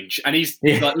got range, and he's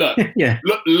like,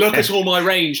 look at all my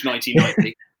range,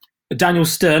 1990. Daniel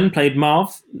Stern played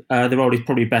Marv, the role he's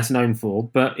probably best known for,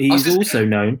 but he's also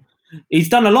known. He's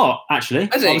done a lot actually.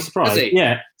 I was surprised.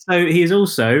 Yeah, so he is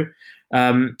also.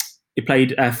 He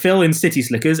played Phil in City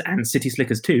Slickers and City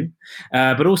Slickers 2.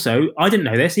 But also, I didn't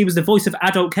know this, he was the voice of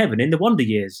adult Kevin in The Wonder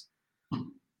Years.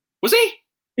 Was he?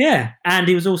 Yeah, and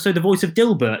he was also the voice of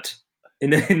Dilbert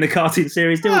in the cartoon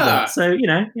series Dilbert. So,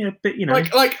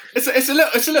 Like it's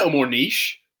a little more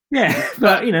niche. Yeah,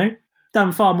 but,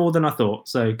 done far more than I thought,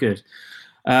 so good.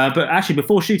 But actually,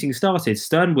 before shooting started,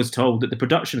 Stern was told that the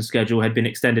production schedule had been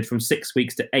extended from 6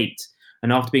 weeks to 8.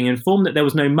 And after being informed that there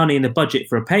was no money in the budget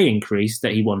for a pay increase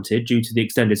that he wanted due to the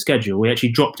extended schedule, he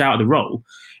actually dropped out of the role.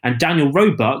 And Daniel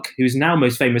Roebuck, who's now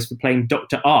most famous for playing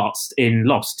Dr. Arzt in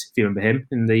Lost, if you remember him,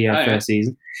 in the first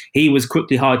season, he was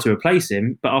quickly hired to replace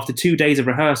him. But after 2 days of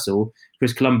rehearsal,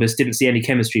 Chris Columbus didn't see any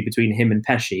chemistry between him and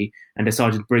Pesci and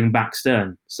decided to bring back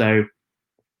Stern. So,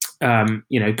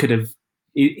 could have...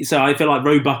 So I feel like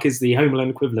Roebuck is the Home Alone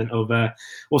equivalent of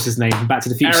what's his name from Back to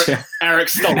the Future? Eric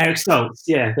Stoltz. Eric Stoltz.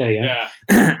 Yeah, there you go.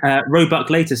 Yeah. Roebuck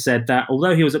later said that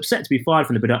although he was upset to be fired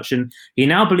from the production, he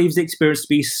now believes the experience to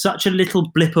be such a little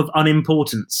blip of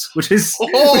unimportance, which is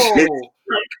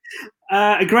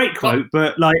a great quote,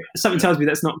 but like something tells me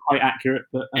that's not quite accurate.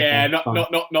 But okay,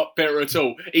 not bitter at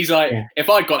all. He's like, if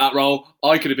I'd got that role,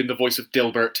 I could have been the voice of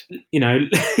Dilbert.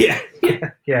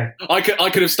 Yeah. I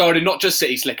could have starred in not just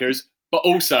City Slickers, but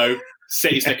also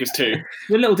City Slickers 2.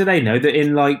 Well, little did they know that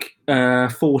in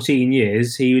 14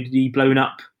 years he would be blown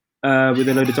up with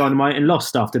a load of dynamite and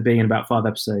Lost after being in about 5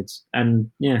 episodes. And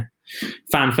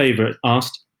fan favourite,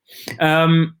 Arzt.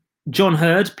 John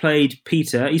Hurd played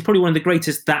Peter. He's probably one of the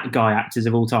greatest that guy actors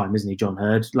of all time, isn't he, John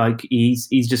Hurd? Like he's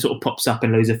just sort of pops up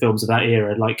in loads of films of that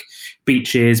era, like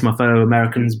Beaches, My Fellow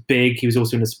Americans, Big. He was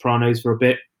also in The Sopranos for a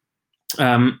bit.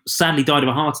 Sadly died of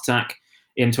a heart attack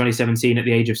in 2017 at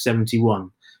the age of 71.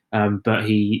 But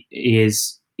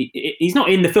he's not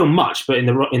in the film much, but in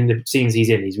the scenes he's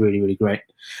in, he's really, really great.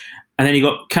 And then you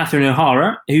got Catherine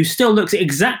O'Hara, who still looks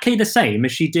exactly the same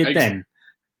as she did then.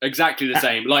 Exactly the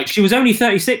same. Like she was only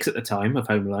 36 at the time of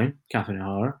Home Alone, Catherine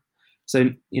O'Hara.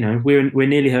 So we're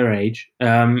nearly her age.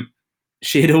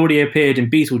 She had already appeared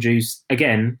in Beetlejuice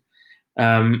again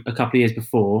a couple of years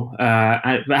before,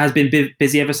 but has been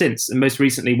busy ever since, and most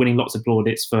recently winning lots of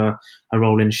plaudits for her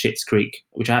role in Schitt's Creek,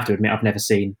 which I have to admit I've never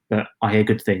seen, but I hear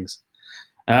good things.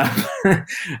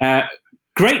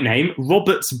 Great name,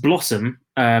 Roberts Blossom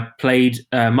played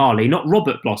Marley, not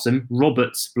Robert Blossom,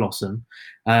 Roberts Blossom.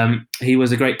 He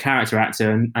was a great character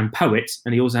actor and poet,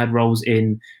 and he also had roles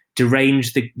in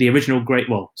Deranged, the original the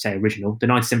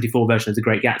 1974 version of The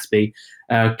Great Gatsby,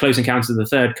 Close Encounters of the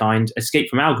Third Kind, Escape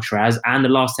from Alcatraz, and The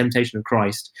Last Temptation of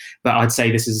Christ. But I'd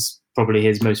say this is probably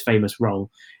his most famous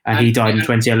role. And he died in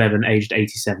 2011, aged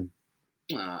 87.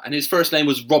 And his first name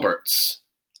was Roberts.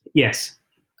 Yes.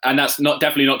 And that's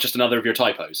definitely not just another of your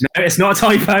typos. No, it's not a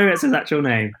typo. It's his actual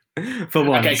name. For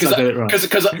once, okay,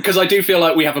 because I do feel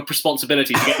like we have a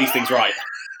responsibility to get these things right.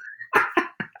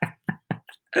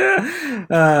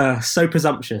 So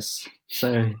presumptuous,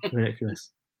 so ridiculous.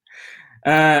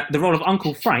 The role of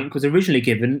Uncle Frank was originally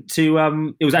given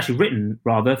to it was actually written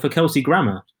rather for Kelsey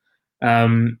Grammer,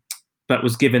 but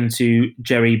was given to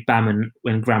Jerry Baman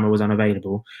when Grammer was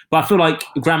unavailable. But I feel like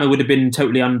Grammer would have been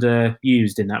totally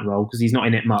underused in that role because he's not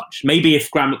in it much. Maybe if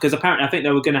Grammer, because apparently I think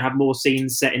they were going to have more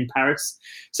scenes set in Paris,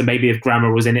 so maybe if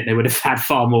Grammer was in it, they would have had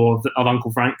far more of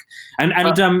Uncle Frank. And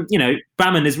you know,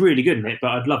 Baman is really good in it,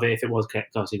 but I'd love it if it was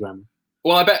Kelsey Grammer.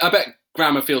 Well, I bet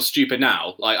Grammer feels stupid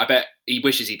now. Like, I bet he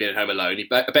wishes he'd been at Home Alone.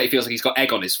 I bet he feels like he's got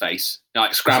egg on his face,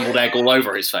 like scrambled egg all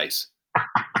over his face.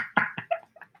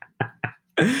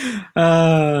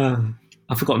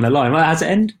 I've forgotten the line. How does it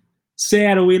end?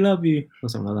 Seattle, we love you, or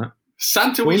something like that.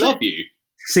 Santa, we love you.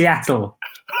 Seattle.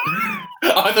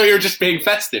 I thought you were just being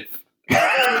festive.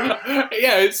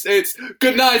 Yeah, it's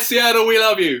good night, Seattle, we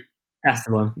love you. That's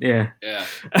the one. Yeah. Yeah.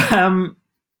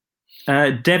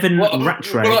 Devin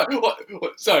Rattray.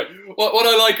 What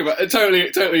I like about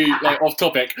totally like off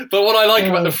topic, but what I like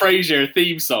about the Frasier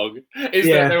theme song is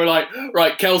that they were like,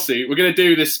 right, Kelsey, we're going to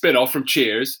do this spin-off from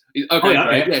Cheers. Okay,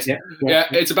 great. Yes. Yeah.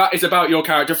 It's about your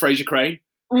character, Frasier Crane.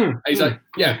 He's like,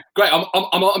 yeah, great.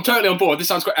 I'm totally on board. This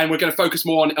sounds great, and we're going to focus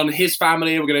more on his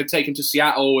family. We're going to take him to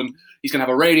Seattle, and he's going to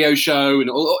have a radio show, and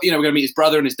we're going to meet his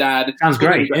brother and his dad. Sounds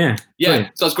great. Yeah,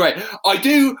 brilliant. Sounds great. I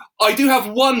do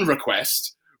have one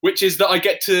request, which is that I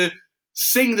get to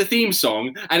sing the theme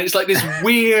song, and it's like this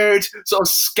weird sort of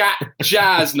scat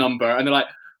jazz number, and they're like,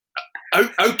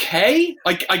 okay,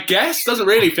 I guess doesn't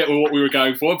really fit with what we were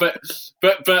going for, but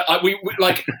we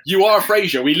like, you are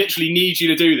Frasier. We literally need you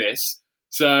to do this.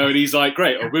 So, and he's like,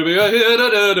 great. Like,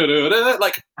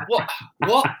 what?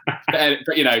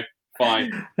 But you know,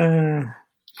 fine.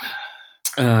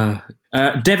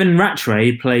 Devin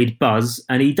Rattray played Buzz,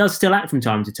 and he does still act from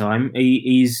time to time.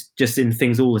 He's just in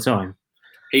things all the time.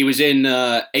 He was in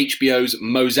HBO's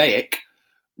Mosaic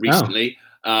recently,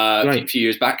 a few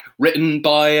years back, written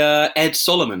by Ed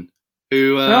Solomon,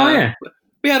 who we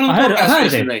had on the podcast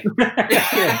recently.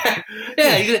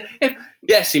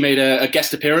 Yes, he made a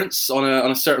guest appearance on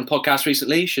a certain podcast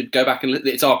recently. You should go back and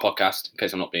it's our podcast, in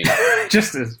case I'm not being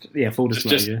full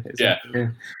disclosure.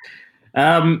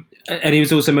 And he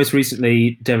was also most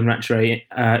recently Devin Rattray.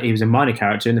 He was a minor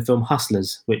character in the film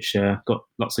Hustlers, which got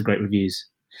lots of great reviews.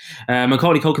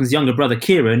 Macaulay Culkin's younger brother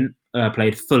Kieran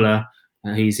played Fuller.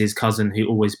 He's his cousin who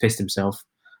always pissed himself.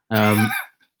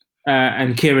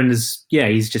 And Kieran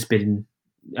he's just been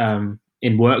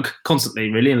in work constantly,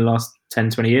 really, in the last 10,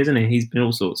 20 years, and he's been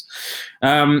all sorts.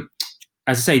 As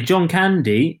I say, John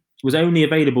Candy was only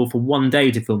available for one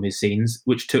day to film his scenes,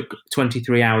 which took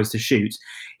 23 hours to shoot.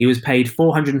 He was paid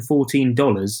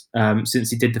 $414 since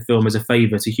he did the film as a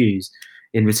favour to Hughes.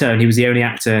 In return, he was the only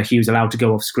actor Hughes allowed to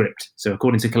go off script. So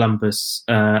according to Columbus,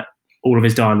 all of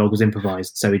his dialogue was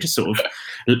improvised. So he just sort of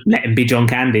let him be John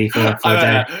Candy for a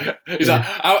day. He's like,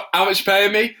 how much you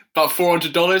paying me? About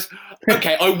 $400.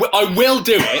 Okay, I will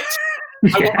do it.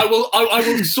 I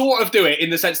will sort of do it in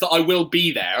the sense that I will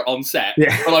be there on set,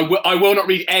 but I will not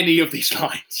read any of these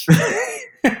lines.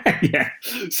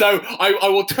 So I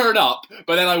will turn up,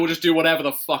 but then I will just do whatever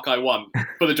the fuck I want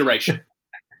for the duration.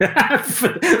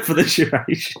 for the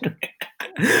duration.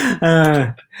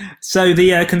 So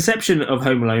the conception of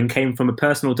Home Alone came from a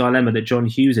personal dilemma that John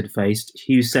Hughes had faced.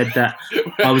 Hughes said that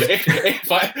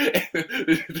if I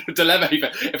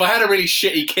had a really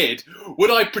shitty kid,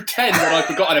 would I pretend that I'd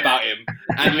forgotten about him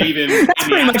and leave him? That's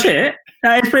pretty much it.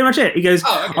 That's pretty much it. He goes,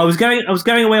 okay. I was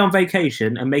going away on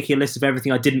vacation and making a list of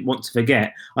everything I didn't want to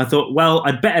forget. I thought, well,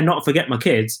 I'd better not forget my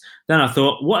kids. Then I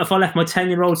thought, what if I left my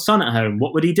 10-year-old son at home?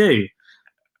 What would he do?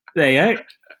 There you go.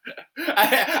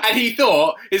 And he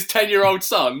thought his 10-year-old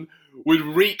son would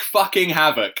wreak fucking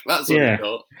havoc. That's what he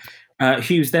thought.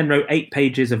 Hughes then wrote 8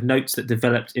 pages of notes that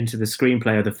developed into the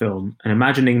screenplay of the film. And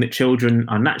imagining that children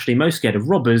are naturally most scared of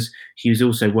robbers, Hughes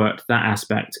also worked that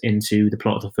aspect into the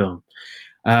plot of the film.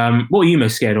 What were you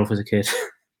most scared of as a kid?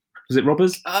 Was it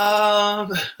robbers? I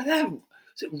don't know.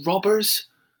 Was it robbers?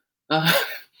 I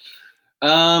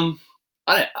don't.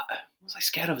 What was I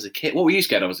scared of as a kid? What were you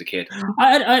scared of as a kid?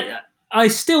 I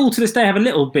still, to this day, have a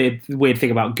little bit weird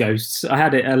thing about ghosts. I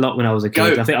had it a lot when I was a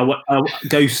kid. I think I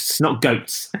ghosts, not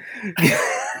goats.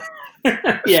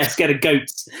 Yeah, scared of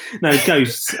goats. No,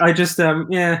 ghosts. I just, I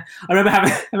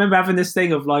remember having this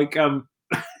thing of like, I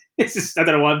don't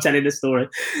know why I'm telling this story.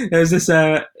 There was this,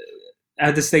 I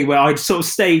had this thing where I'd sort of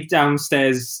stayed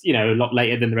downstairs, a lot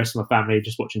later than the rest of my family,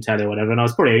 just watching telly or whatever. And I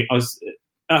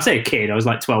say a kid, I was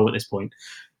like 12 at this point.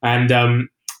 And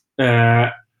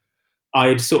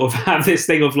I'd sort of have this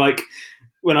thing of like,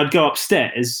 when I'd go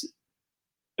upstairs,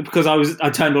 because I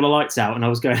turned all the lights out and I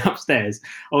was going upstairs,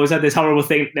 I always had this horrible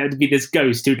thing there would be this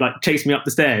ghost who'd like chase me up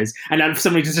the stairs, and then for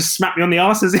some reason just smack me on the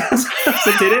arse as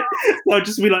I did it. So I'd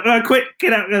just be like, "Oh, quick,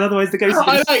 get out!" Otherwise, the ghost.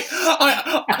 I like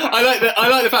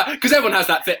the fact because everyone has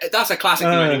that. That's a classic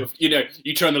thing.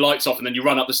 You turn the lights off and then you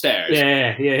run up the stairs.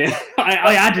 Yeah.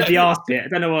 I added the arse bit. I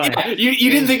don't know why. Yeah, you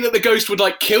didn't think that the ghost would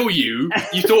like kill you.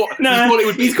 You thought you thought it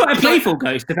would be. He's quite a playful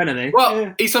ghost, if anything.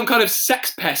 Well, he's some kind of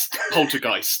sex pest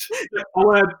poltergeist. I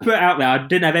want to put it out there, I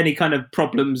didn't have any kind of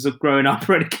problems of growing up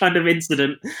or any kind of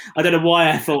incident. I don't know why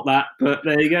I thought that, but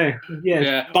there you go.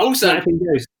 Yeah. But also,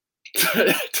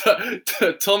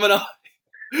 Tom and I,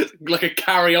 like a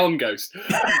carry-on ghost.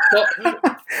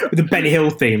 With the Benny Hill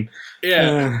theme.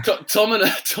 Yeah. Tom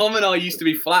and I used to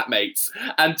be flatmates,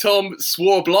 and Tom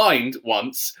swore blind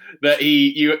once that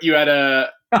you had a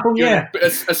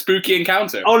spooky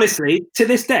encounter. Honestly, to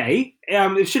this day,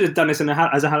 it should have done this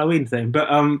as a Halloween thing, but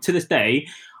to this day,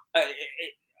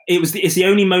 it's the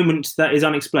only moment that is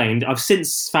unexplained. I've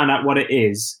since found out what it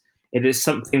is. It is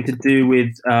something to do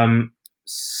with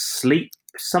sleep,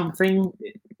 something,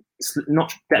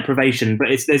 not deprivation, but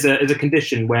there's a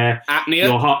condition where apnea,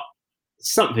 your heart,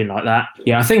 something like that.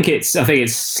 Yeah, I think it's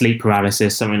sleep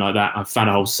paralysis, something like that. I've found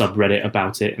a whole subreddit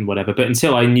about it and whatever. But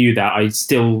until I knew that, I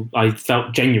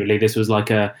felt genuinely this was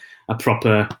like a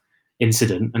proper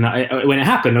incident. And when it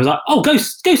happened, I was like, oh,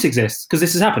 ghosts exist, because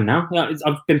this has happened now.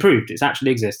 I've been proved it's actually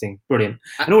existing. Brilliant.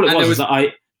 And all it was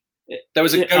that there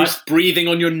was a ghost breathing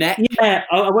on your neck. Yeah,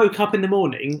 I woke up in the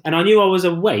morning and I knew I was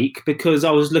awake because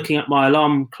I was looking at my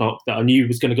alarm clock that I knew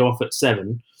was going to go off at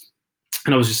 7.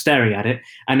 And I was just staring at it,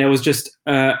 and there was just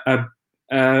an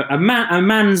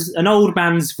old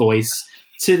man's voice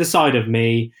to the side of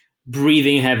me,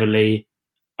 breathing heavily,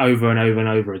 over and over and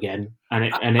over again. And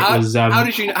it was. How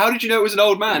did you know it was an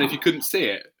old man if you couldn't see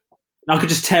it? I could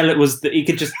just tell it was that you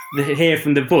could just hear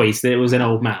from the voice that it was an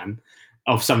old man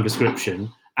of some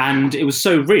description. And it was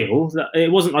so real that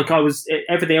it wasn't like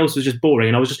everything else was just boring.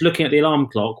 And I was just looking at the alarm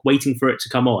clock, waiting for it to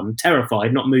come on,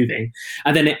 terrified, not moving.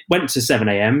 And then it went to 7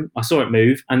 a.m. I saw it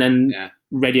move. And then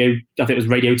radio, I think it was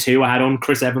Radio 2 I had on,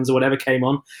 Chris Evans or whatever came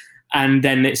on. And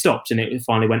then it stopped and it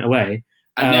finally went away.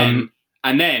 And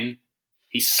then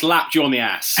he slapped you on the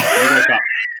ass. And you woke up.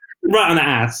 Right on the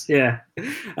ass, yeah.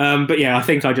 But yeah, I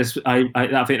think I think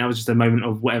that was just a moment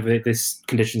of whatever this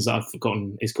conditions that I've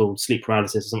forgotten is called, sleep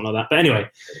paralysis or something like that. But anyway,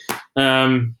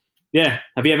 yeah.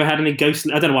 Have you ever had any ghost?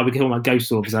 I don't know why we call them ghost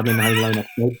stories because I've been Home Alone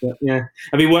episode, but yeah.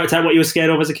 Have you worked out what you were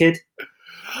scared of as a kid?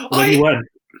 Maybe you weren't.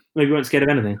 Maybe you weren't scared of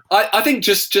anything. I think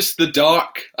just the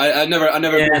dark. I never been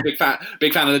a big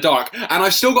fan of the dark, and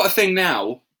I've still got a thing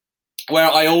now where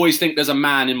I always think there's a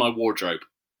man in my wardrobe,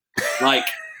 like.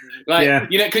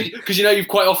 Because you've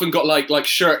quite often got like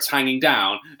shirts hanging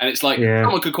down, and it's like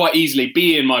someone could quite easily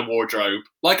be in my wardrobe,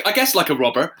 like I guess like a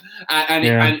robber,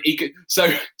 and he could. So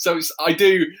I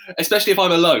do, especially if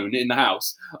I'm alone in the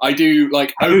house. I do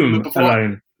like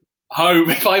alone.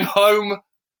 Home if I'm home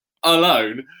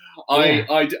alone.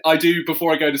 I do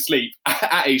before I go to sleep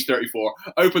at age 34.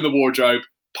 Open the wardrobe,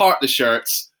 part the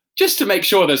shirts, just to make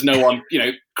sure there's no one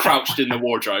crouched in the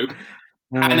wardrobe,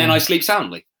 and then I sleep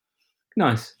soundly.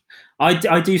 Nice.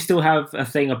 I do still have a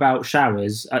thing about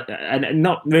showers, and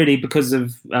not really because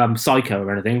of Psycho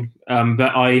or anything,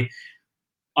 but I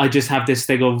just have this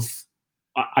thing of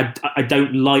I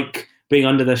don't like being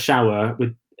under the shower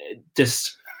with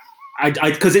just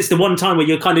because it's the one time where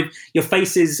your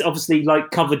face is obviously like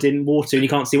covered in water and you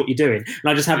can't see what you're doing,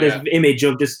 and I just have this image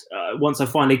of just once I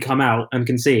finally come out and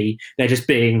can see there just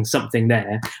being something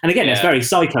there. And again, it's very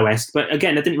Psycho-esque, but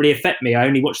again, it didn't really affect me. I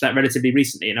only watched that relatively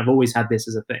recently, and I've always had this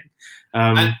as a thing.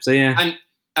 So yeah,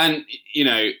 and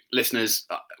listeners,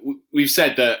 we've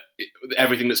said that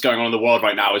everything that's going on in the world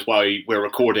right now is why we're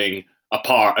recording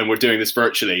apart and we're doing this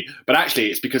virtually, but actually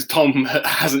it's because Tom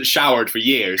hasn't showered for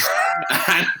years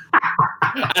and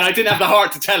I didn't have the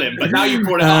heart to tell him, but now you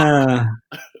brought it up.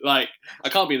 Like, I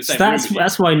can't be in the same room with you.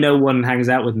 That's why no one hangs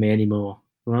out with me anymore,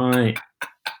 right?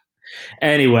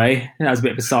 Anyway, that was a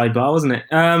bit of a sidebar, wasn't it?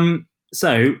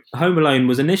 So Home Alone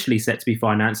was initially set to be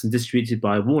financed and distributed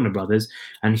by Warner Brothers,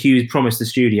 and Hughes promised the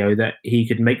studio that he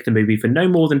could make the movie for no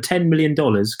more than $10 million,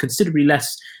 considerably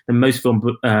less than most film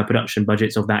production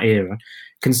budgets of that era.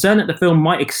 Concerned that the film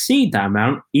might exceed that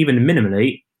amount, even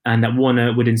minimally, and that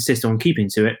Warner would insist on keeping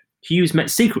to it, Hughes met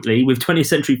secretly with 20th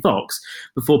Century Fox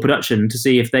before production to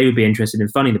see if they would be interested in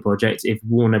funding the project if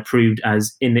Warner proved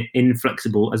as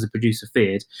inflexible as the producer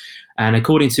feared. And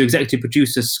according to executive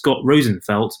producer Scott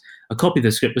Rosenfeld, a copy of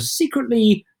the script was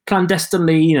secretly,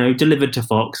 clandestinely, delivered to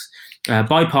Fox.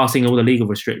 bypassing all the legal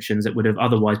restrictions that would have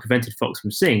otherwise prevented Fox from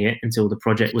seeing it until the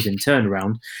project was in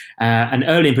turnaround. And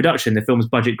early in production, the film's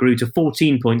budget grew to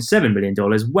 $14.7 million,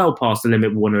 well past the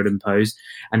limit Warner had imposed,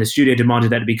 and the studio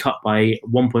demanded that it be cut by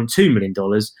 $1.2 million,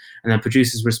 and the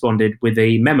producers responded with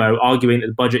a memo arguing that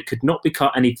the budget could not be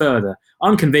cut any further.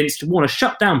 Unconvinced, Warner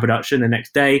shut down production the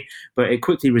next day, but it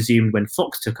quickly resumed when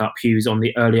Fox took up Hughes on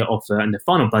the earlier offer, and the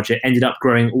final budget ended up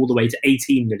growing all the way to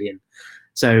 $18 million.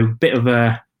 So bit of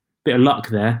luck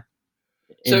there.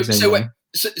 So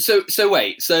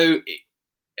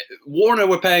Warner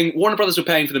Brothers were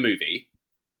paying for the movie.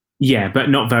 Yeah, but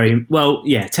not very well.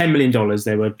 Yeah, $10 million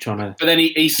they were trying to. But then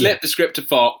he slipped the script to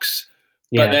Fox.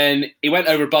 Yeah. But then he went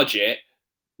over budget.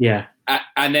 Yeah.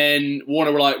 And then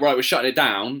Warner were like, right, we're shutting it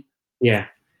down. Yeah.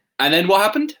 And then what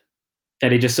happened?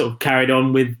 Then he just sort of carried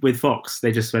on with Fox.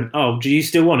 They just went, oh, do you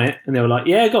still want it? And they were like,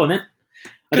 yeah, go on then.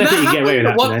 I don't think you get away with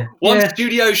that today. One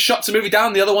studio shuts a movie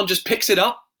down, the other one just picks it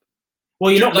up.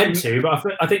 Well, you're not meant to, but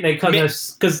I think they kind of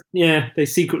because they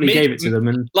secretly gave it to them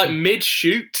and like mid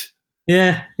shoot.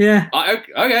 Yeah. Okay,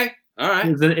 all right.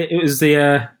 It was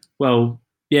the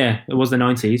it was the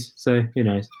 90s, so who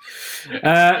knows?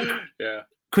 Yeah.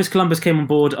 Chris Columbus came on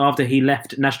board after he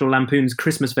left National Lampoon's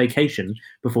Christmas Vacation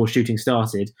before shooting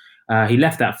started. He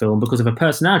left that film because of a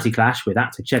personality clash with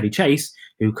actor Chevy Chase,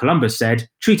 who Columbus said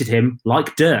treated him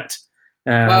like dirt.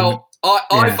 I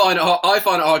find it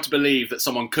hard to believe that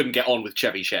someone couldn't get on with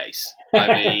Chevy Chase. I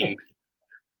mean,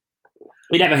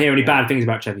 we never hear any bad things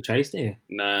about Chevy Chase, do you?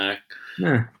 No.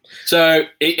 No. So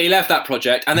he left that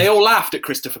project, and they all laughed at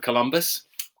Christopher Columbus,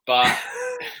 but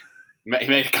he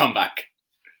made a comeback.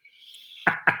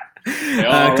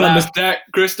 Columbus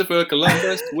Christopher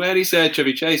Columbus when he said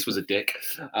Chevy Chase was a dick.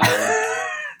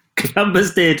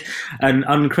 Columbus did an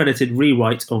uncredited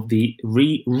rewrite of the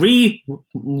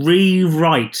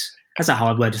rewrite. That's a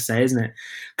hard word to say, isn't it?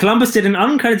 Columbus did an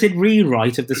uncredited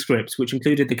rewrite of the script, which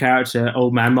included the character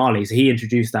Old Man Marley. So he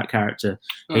introduced that character.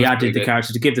 He added the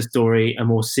character to give the story a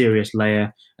more serious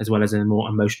layer as well as a more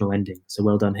emotional ending. So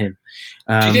well done him.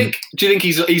 Do you think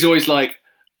he's always like,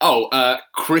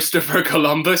 Christopher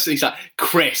Columbus? He's like,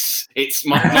 Chris.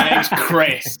 My name's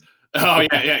Chris. Oh,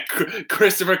 yeah.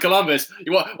 Christopher Columbus.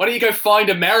 Why don't you go find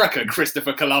America,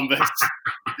 Christopher Columbus?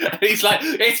 He's like,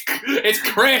 it's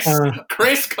Chris.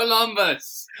 Chris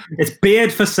Columbus. It's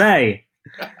Beard for Say.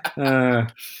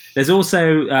 There's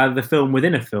also the film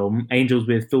within a film, Angels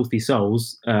with Filthy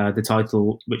Souls, the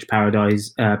title which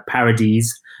parodies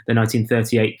the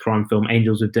 1938 crime film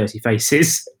Angels with Dirty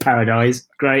Faces. Paradise,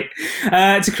 great.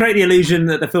 To create the illusion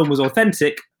that the film was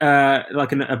authentic,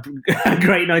 like a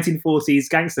great 1940s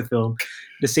gangster film,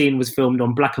 the scene was filmed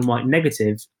on black and white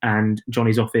negative, and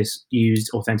Johnny's office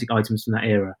used authentic items from that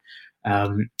era.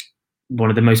 One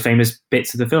of the most famous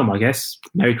bits of the film, I guess.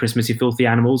 Merry Christmas, you filthy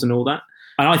animals, and all that.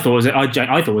 And I thought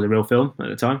it was a real film at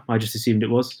the time. I just assumed it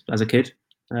was as a kid.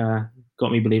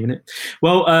 Got me believing it.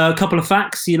 Well, a couple of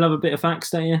facts. You love a bit of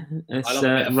facts, don't you? Let's I love a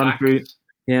bit of run facts. through.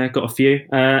 Yeah, got a few.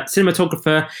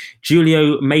 Cinematographer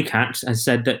Giulio Maycat has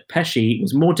said that Pesci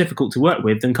was more difficult to work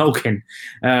with than Culkin.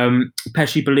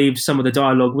 Pesci believed some of the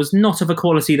dialogue was not of a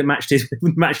quality that matched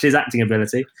his acting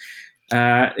ability.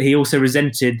 He also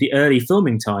resented the early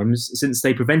filming times since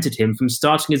they prevented him from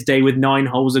starting his day with 9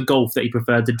 holes of golf that he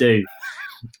preferred to do.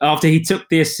 After he took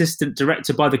the assistant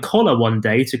director by the collar one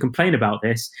day to complain about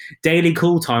this, daily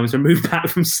call times were moved back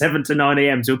from 7 to 9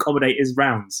 a.m. to accommodate his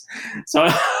rounds. So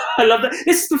I love that.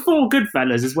 This is before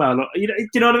Goodfellas as well. Do you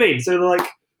know what I mean? So like,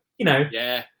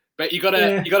 Yeah, but you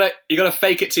gotta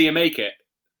fake it till you make it.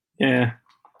 Yeah.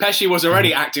 Pesci was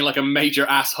already acting like a major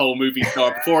asshole movie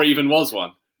star before he even was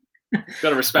one.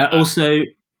 Gotta respect that. Also,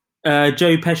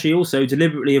 Joe Pesci also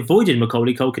deliberately avoided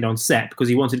Macaulay Culkin on set because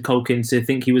he wanted Culkin to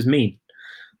think he was mean.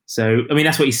 So, I mean,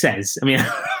 that's what he says. I mean, I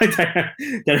don't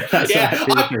know if that's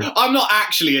actually true. I'm not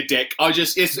actually a dick.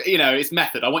 It's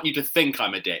method. I want you to think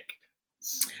I'm a dick.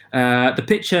 The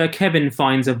picture Kevin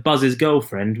finds of Buzz's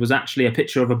girlfriend was actually a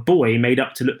picture of a boy made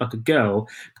up to look like a girl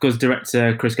because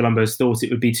director Chris Columbus thought it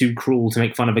would be too cruel to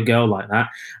make fun of a girl like that.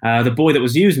 The boy that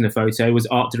was used in the photo was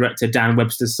art director Dan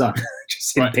Webster's son,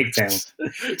 just in pigtails.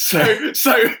 So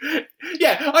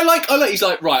yeah, I like. He's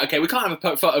like, right, okay, we can't have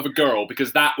a photo of a girl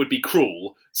because that would be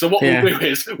cruel. So what we'll do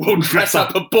is we'll dress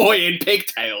up a boy in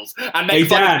pigtails and make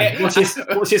fun of him.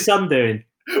 What's your son doing?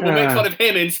 We'll make fun of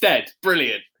him instead.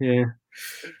 Brilliant. Yeah.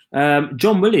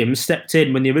 John Williams stepped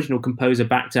in when the original composer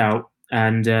backed out,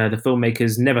 and the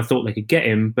filmmakers never thought they could get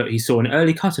him, but he saw an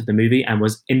early cut of the movie and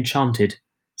was enchanted,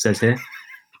 says here.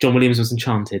 John Williams was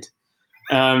enchanted.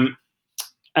 And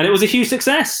it was a huge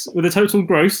success with a total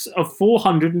gross of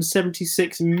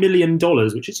 $476 million,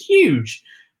 which is huge.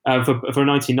 for a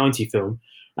 1990 film.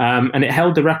 And it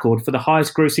held the record for the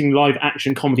highest grossing live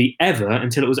action comedy ever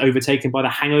until it was overtaken by The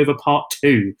Hangover Part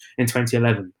 2 in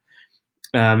 2011.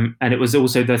 And it was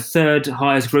also the third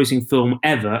highest grossing film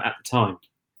ever at the time.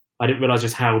 I didn't realise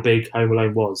just how big Home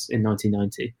Alone was in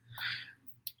 1990.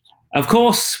 Of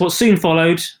course, what soon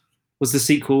followed was the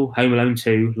sequel, Home Alone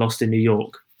 2, Lost in New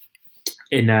York,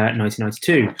 in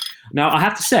 1992. Now, I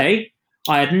have to say,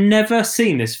 I had never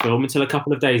seen this film until a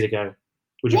couple of days ago.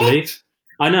 Would you believe?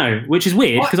 I know, which is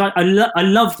weird because I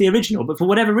love the original, but for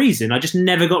whatever reason, I just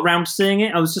never got round to seeing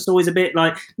it. I was just always a bit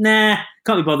like, nah,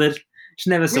 can't be bothered. Just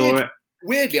never saw it.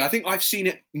 Weirdly, I think I've seen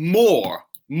it more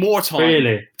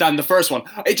time than the first one.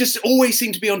 It just always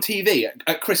seemed to be on TV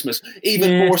at Christmas,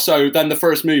 even more so than the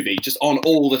first movie, just on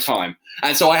all the time.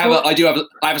 And so I have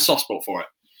a soft spot for it.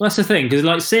 Well, that's the thing, because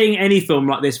like seeing any film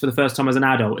like this for the first time as an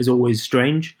adult is always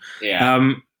strange.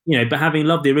 Yeah. But having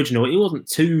loved the original, it wasn't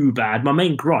too bad. My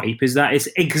main gripe is that it's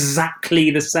exactly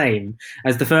the same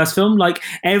as the first film. Like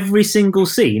every single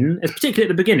scene, particularly at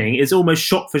the beginning, is almost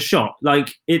shot for shot.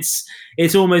 Like it's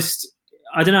almost,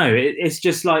 I don't know. It's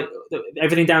just like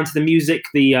everything down to the music,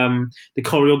 the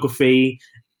choreography,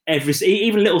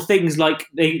 even little things like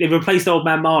they replaced Old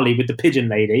Man Marley with the Pigeon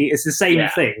Lady. It's the same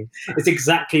thing. It's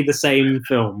exactly the same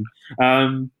film.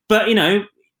 But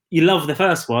you love the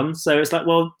first one, so it's like,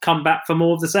 well, come back for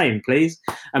more of the same, please.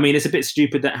 I mean, it's a bit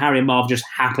stupid that Harry and Marv just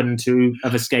happen to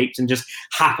have escaped and just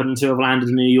happen to have landed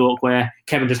in New York where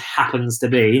Kevin just happens to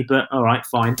be, but all right,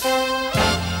 fine.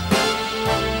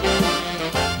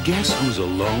 Guess who's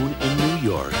alone in New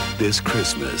York this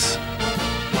Christmas?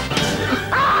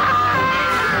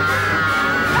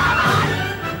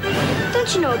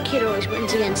 Don't you know a kid always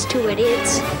wins against two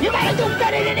idiots? You gotta do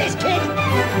better than this, kid!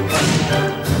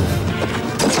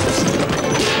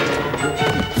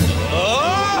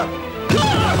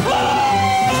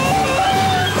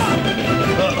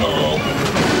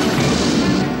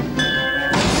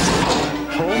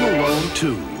 Home Alone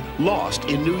 2, Lost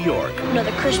in New York.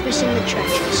 Another Christmas in the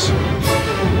trenches.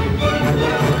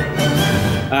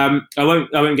 I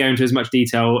won't go into as much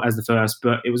detail as the first,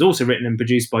 but it was also written and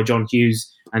produced by John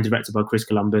Hughes and directed by Chris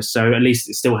Columbus. So at least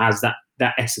it still has that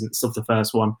essence of the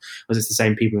first one, as it's the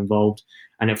same people involved.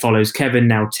 And it follows Kevin,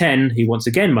 now 10, who once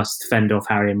again must fend off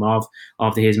Harry and Marv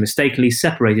after he is mistakenly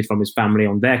separated from his family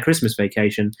on their Christmas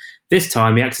vacation. This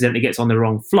time, he accidentally gets on the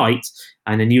wrong flight,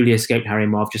 and the newly escaped Harry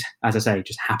and Marv just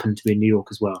happened to be in New York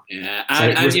as well. Yeah,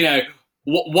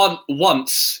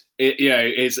 once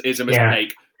is a mistake.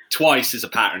 Yeah. Twice is a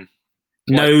pattern.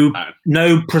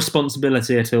 No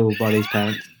responsibility at all by these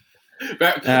parents.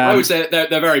 I would say they're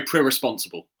very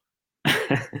pre-responsible.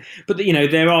 But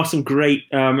there are some great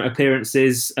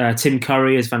appearances. Tim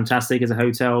Curry is fantastic as a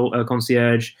hotel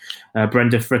concierge.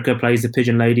 Brenda Fricker plays the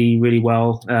Pigeon Lady really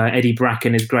well. Eddie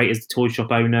Bracken is great as the toy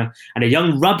shop owner, and a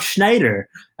young Rob Schneider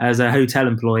as a hotel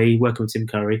employee working with Tim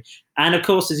Curry. And of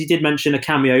course, as you did mention, a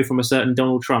cameo from a certain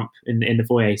Donald Trump in the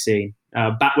foyer scene.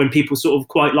 Back when people sort of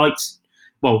quite liked,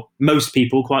 well, most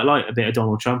people quite liked a bit of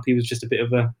Donald Trump. He was just a bit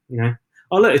of a,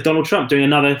 oh look, it's Donald Trump doing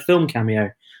another film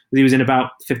cameo. He was in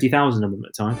about 50,000 of them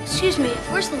at the time. Excuse me,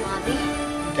 where's the lobby?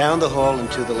 Down the hall and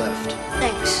to the left.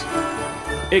 Thanks.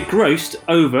 It grossed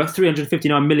over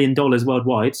 $359 million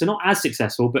worldwide, so not as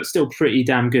successful, but still pretty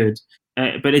damn good.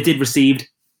 But it did receive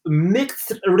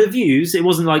mixed reviews. It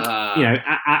wasn't like,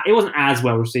 it wasn't as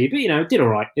well received, but, it did all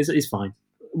right. It's fine.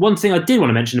 One thing I did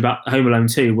want to mention about Home Alone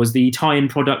 2 was the tie-in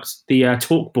product, the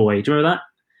Talk Boy. Do you remember that?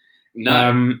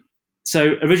 No.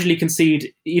 So originally conceived,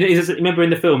 remember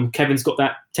in the film, Kevin's got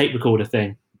that tape recorder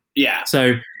thing. Yeah.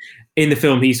 So in the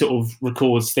film, he sort of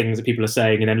records things that people are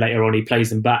saying, and then later on, he plays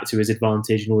them back to his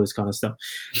advantage and all this kind of stuff.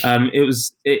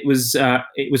 It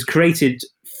was created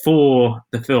for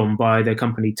the film by the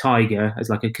company Tiger as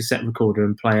like a cassette recorder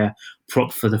and player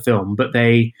prop for the film, but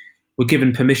they were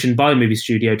given permission by the movie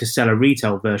studio to sell a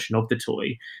retail version of the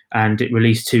toy, and it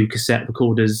released 2 cassette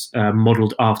recorders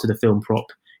modelled after the film prop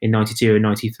in 92 and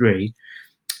 93.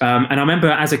 And I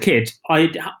remember as a kid,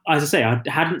 I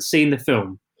hadn't seen the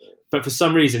film, but for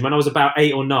some reason, when I was about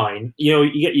 8 or 9,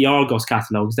 you get your Argos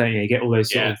catalogues, don't you? You get all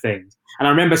those sort of things. And I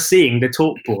remember seeing the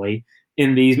Talk Boy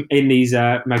in these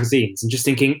magazines and just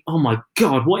thinking, oh my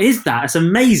God, what is that? It's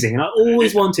amazing. And I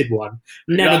always wanted one,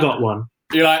 never got one.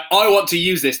 You're like, I want to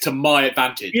use this to my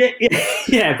advantage.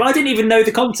 Yeah, but I didn't even know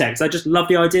the context. I just love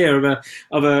the idea of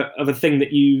a thing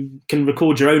that you can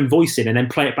record your own voice in and then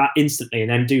play it back instantly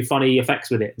and then do funny effects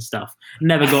with it and stuff.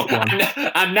 Never got one.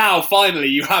 And now finally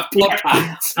you have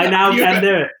podcasts. I now can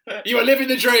do it. You are living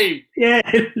the dream. Yeah,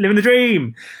 living the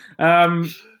dream.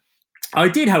 I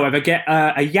did, however, get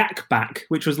a Yak Back,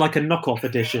 which was like a knockoff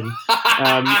edition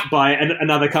by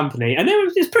another company, and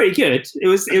it was pretty good. It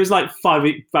was like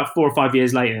about 4 or 5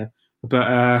 years later,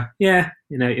 but yeah,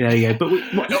 there you go. But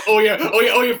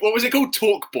what was it called?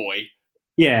 Talk Boy.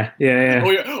 Yeah.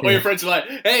 All your friends are like,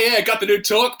 hey, I got the new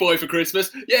Talk Boy for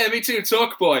Christmas. Yeah, me too,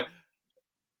 Talk Boy.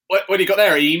 What do you got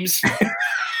there, Eames?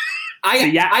 I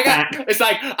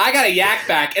got a Yak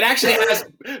Back. It actually has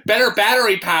better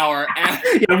battery power. And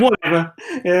yeah, whatever.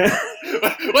 Yeah.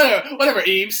 whatever,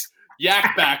 Eames.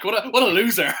 Yak Back. What a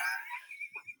loser.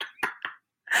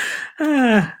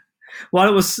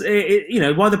 While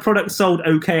the product sold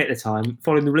okay at the time,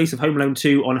 following the release of Home Alone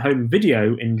 2 on home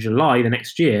video in July the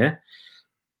next year,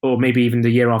 or maybe even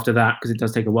the year after that, because it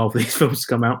does take a while for these films to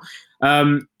come out,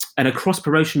 and a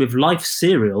cross-promotion with Life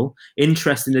cereal,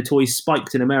 interest in the toys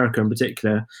spiked in America in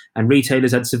particular, and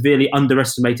retailers had severely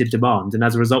underestimated demand. And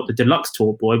as a result, the Deluxe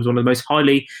Talk Boy was one of the most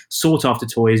highly sought-after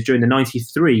toys during the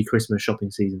 93 Christmas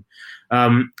shopping season,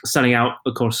 selling out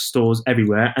across stores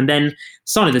everywhere. And then,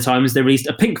 sign of the times, they released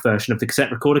a pink version of the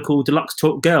cassette recorder called Deluxe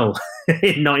Talk Girl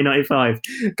in 1995.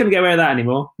 Couldn't get away with that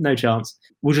anymore. No chance.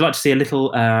 Would you like to see a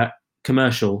little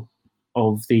commercial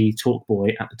of the Talk Boy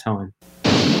at the time?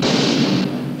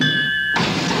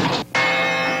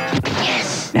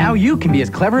 Now you can be as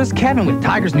clever as Kevin with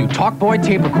Tiger's new Talk Boy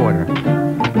tape recorder.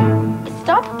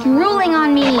 Stop drooling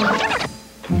on me.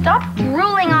 Stop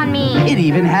drooling on me. It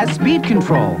even has speed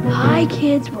control. Hi,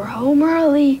 kids. We're home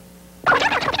early.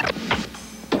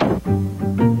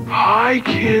 Hi,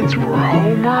 kids. We're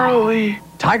home early.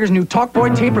 Tiger's new Talk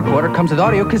Boy tape recorder comes with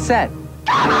audio cassette.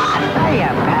 Hiya,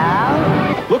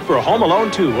 pal. Look for Home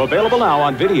Alone 2, available now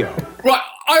on video. Right,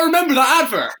 I remember that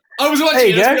advert. I was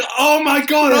watching it. Like, oh my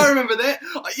god, I remember that.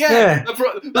 Yeah.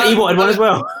 You wanted one as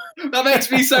well. That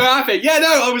makes me so happy. Yeah,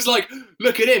 no, I was like,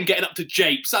 look at him getting up to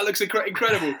japes. That looks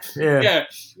incredible. Yeah.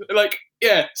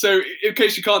 So in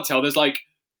case you can't tell, there's like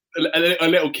a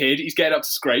little kid. He's getting up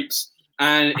to scrapes,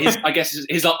 and I guess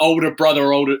his like older brother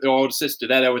or older sister.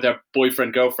 They're there with their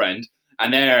boyfriend, girlfriend,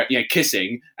 and they're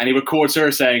kissing. And he records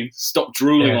her saying, "Stop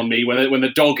drooling on me" when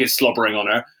the dog is slobbering on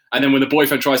her, and then when the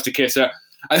boyfriend tries to kiss her.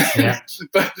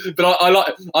 But I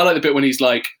like the bit when he's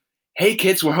like, "Hey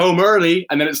kids, we're home early,"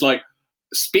 and then it's like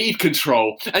speed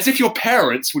control, as if your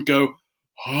parents would go,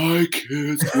 "Hi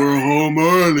kids, we're home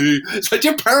early." It's like, do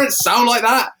your parents sound like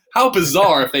that? How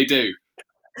bizarre if they do.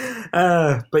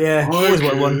 But yeah, always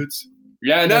want one.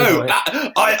 Yeah, no,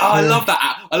 I love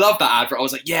that. I love that advert. I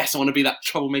was like, yes, I want to be that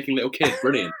troublemaking little kid.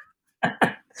 Brilliant.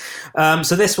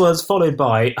 So this was followed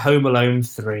by Home Alone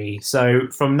 3. So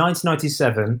from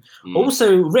 1997,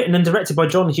 also written and directed by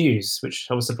John Hughes, which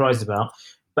I was surprised about.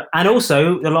 And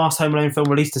also the last Home Alone film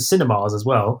released to cinemas as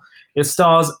well. It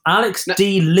stars Alex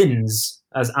D. Linz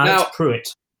as Alex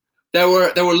Pruitt. There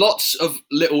were lots of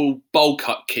little bowl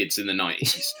cut kids in the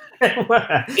 90s.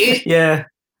 Yeah.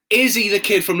 Is he the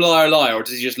kid from Liar Liar, or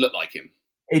does he just look like him?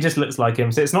 He just looks like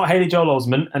him. So it's not Haley Joel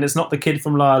Osment, and it's not the kid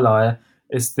from Liar Liar.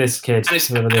 It's this kid. And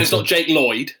it's not Jake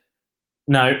Lloyd?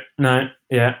 No,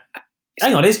 yeah.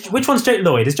 Hang on, which one's Jake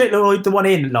Lloyd? Is Jake Lloyd the one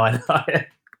in Liar Liar?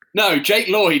 No, Jake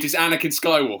Lloyd is Anakin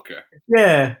Skywalker.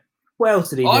 Yeah. What else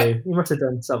did he do? He must have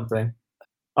done something.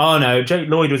 Oh no, Jake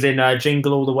Lloyd was in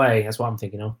Jingle All the Way. That's what I'm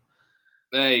thinking of.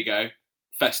 There you go.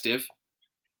 Festive.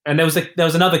 And there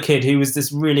was another kid who was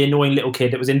this really annoying little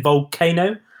kid that was in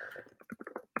Volcano.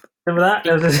 Remember that?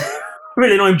 There was this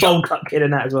really annoying bowl cut kid in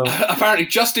that as well. Apparently,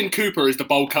 Justin Cooper is the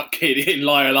bowl cut kid in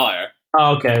Liar Liar.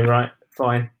 Oh, okay, right,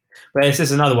 fine. But this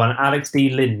is another one. Alex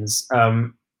D. Linz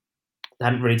hadn't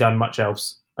really done much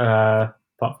else apart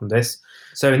from this.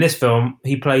 So in this film,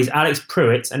 he plays Alex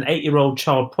Pruitt, an 8-year-old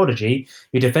child prodigy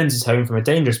who defends his home from a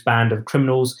dangerous band of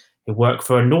criminals who work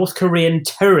for a North Korean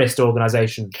terrorist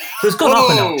organization. So it's gone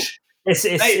up a notch.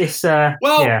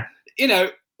 Yeah.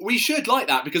 We should like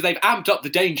that because they've amped up the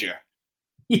danger.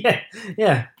 Yeah.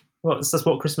 Well, that's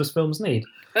what Christmas films need.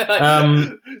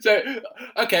 So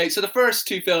the first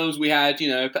two films we had,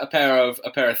 a pair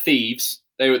of thieves.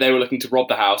 They were looking to rob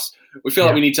the house. We feel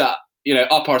like we need to,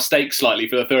 up our stakes slightly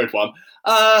for the third one.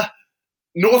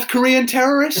 North Korean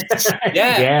terrorists?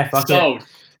 Yeah, sold.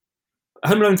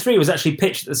 Home Alone 3 was actually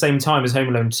pitched at the same time as Home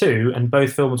Alone 2, and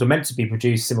both films were meant to be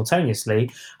produced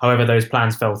simultaneously. However, those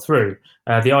plans fell through.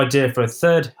 The idea for a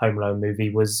third Home Alone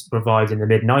movie was revived in the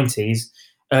mid-90s.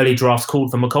 Early drafts called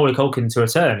for Macaulay Culkin to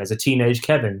return as a teenage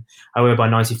Kevin. However, by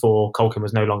 94, Culkin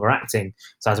was no longer acting.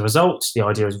 So as a result, the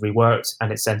idea was reworked,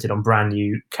 and it's centered on brand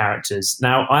new characters.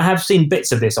 Now, I have seen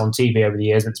bits of this on TV over the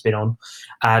years when it's been on,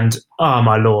 and oh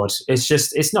my lord,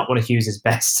 it's not one of Hughes'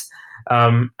 best.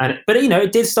 But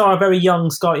it did star a very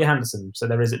young Scarlett Johansson, so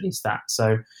there is at least that.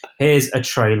 So here's a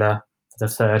trailer the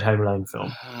third Home Alone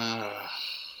film?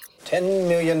 $10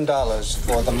 million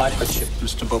for the microchip,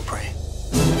 Mr. Beaupre.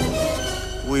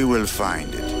 We will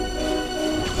find it.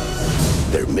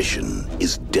 Their mission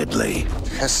is deadly.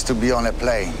 Has to be on a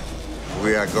plane.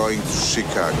 We are going to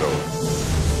Chicago.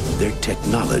 Their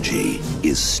technology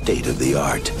is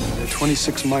state-of-the-art. There are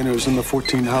 26 miners in the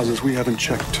 14 houses we haven't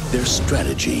checked. Their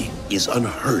strategy is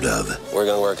unheard of. We're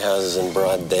gonna work houses in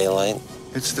broad daylight.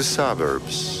 It's the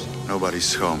suburbs.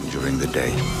 Nobody's home during the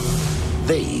day.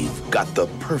 They've got the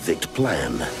perfect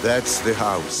plan. That's the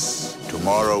house.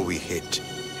 Tomorrow we hit.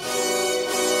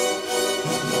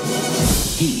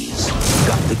 He's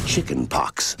got the chicken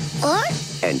pox. What?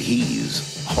 And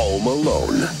he's home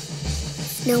alone.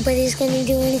 Nobody's gonna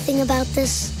do anything about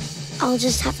this. I'll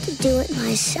just have to do it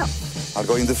myself. I'll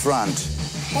go in the front.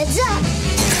 Heads up!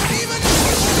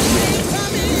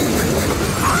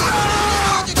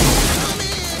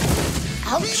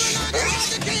 Ouch.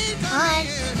 Hi.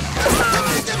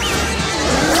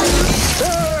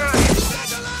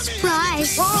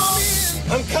 Surprise.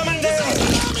 I'm coming down.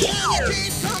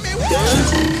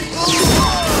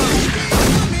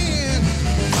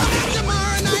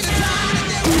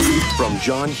 From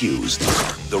John Hughes,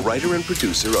 the writer and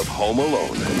producer of Home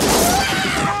Alone.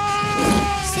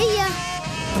 See ya.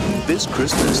 This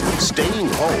Christmas, staying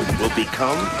home will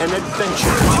become an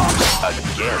adventure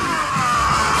again.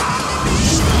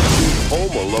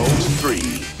 Home Alone 3.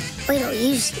 Wait till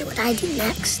you see what I do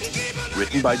next.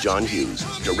 Written by John Hughes,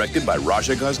 directed by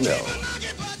Raja Gosnell.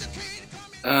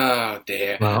 Oh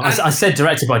dear. Well, I said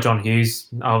directed by John Hughes.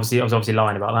 I was obviously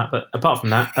lying about that, but apart from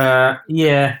that,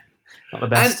 yeah, not the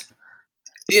best. And,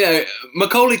 you know,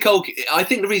 Macaulay Culkin. I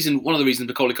think one of the reasons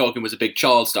Macaulay Culkin was a big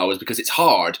child star was because it's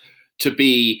hard to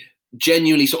be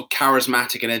genuinely sort of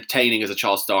charismatic and entertaining as a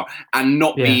child star and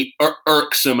not be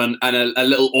irksome and a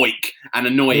little oik and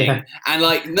annoying and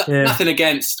like nothing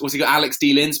against what's he got, Alex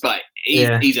D. Linz, but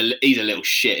he's a little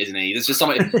shit, isn't he? There's just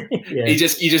something you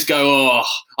just go, oh,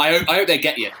 I hope they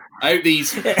get you. I hope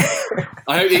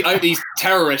these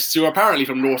terrorists who are apparently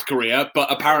from North Korea,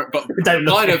 but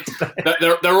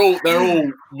they're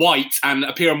all white and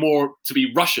appear more to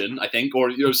be Russian, I think,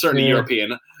 or certainly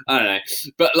European. I don't know,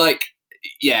 but like,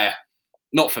 yeah,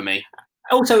 not for me.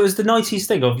 Also, it was the 90s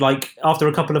thing of like after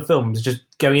a couple of films, just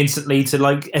going instantly to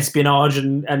like espionage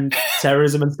and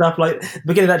terrorism and stuff. Like the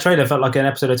beginning of that trailer felt like an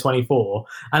episode of 24.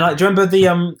 And like, do you remember the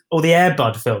all the Air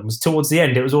Bud films? Towards the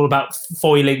end, it was all about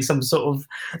foiling some sort of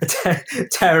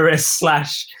terrorist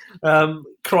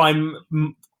 / crime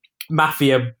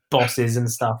mafia bosses and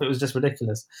stuff. It was just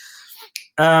ridiculous.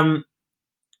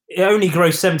 It only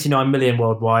grossed 79 million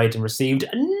worldwide and received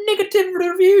negative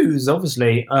reviews,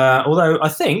 obviously. Although I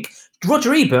think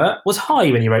Roger Ebert was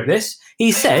high when he wrote this.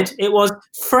 He said it was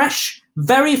fresh,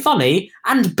 very funny,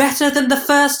 and better than the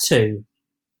first two.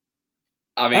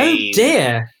 I mean, oh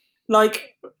dear!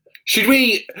 Like, should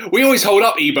we always hold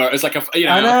up Ebert as like a? You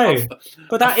know, I know,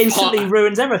 but that instantly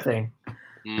ruins everything.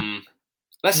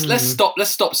 Let's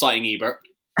stop citing Ebert.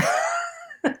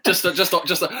 just. Do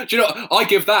you know? I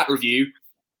give that review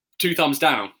 2 thumbs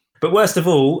down. But worst of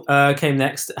all came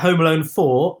next, Home Alone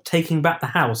 4, Taking Back the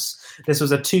House. This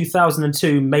was a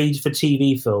 2002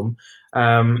 made-for-TV film,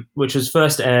 which was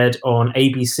first aired on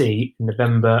ABC in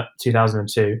November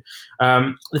 2002.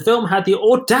 The film had the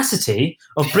audacity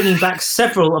of bringing back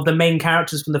several of the main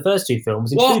characters from the first 2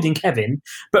 films, including Kevin,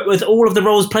 but with all of the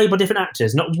roles played by different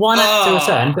actors. Not one actor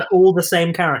returned, but all the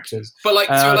same characters. But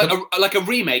like a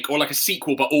remake or like a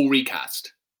sequel, but all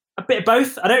recast? A bit of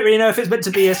both. I don't really know if it's meant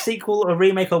to be a sequel, a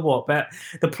remake, or what, but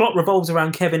the plot revolves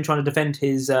around Kevin trying to defend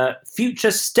his future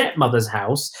stepmother's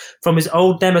house from his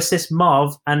old nemesis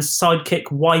Marv and sidekick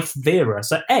wife Vera.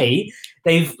 So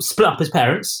they've split up his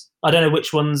parents. I don't know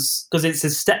which ones, because it's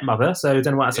his stepmother, so I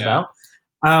don't know what that's about.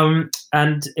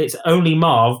 And it's only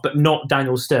Marv, but not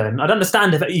Daniel Stern. I'd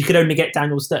understand if you could only get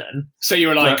Daniel Stern. So you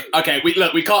were like, okay,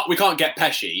 we can't get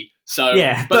Pesci. So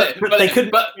yeah, but they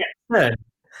couldn't get Stern.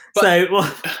 So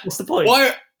what's the point?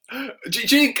 Why? Do you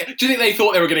think they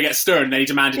thought they were going to get Stern and they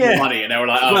demanded more money and they were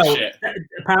like, oh shit?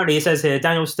 Apparently it says here,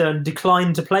 Daniel Stern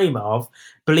declined to play Marv,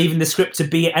 believing the script to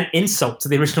be an insult to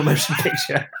the original motion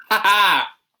picture.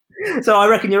 So I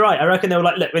reckon you're right. I reckon they were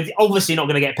like, look, we're obviously not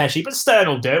going to get Pesci, but Stern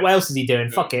will do it. What else is he doing?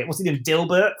 Fuck it. What's he doing?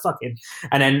 Dilbert? Fuck him.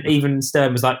 And then even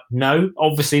Stern was like, no,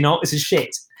 obviously not. This is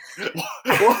shit.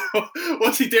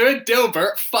 What's he doing?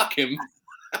 Dilbert? Fuck him.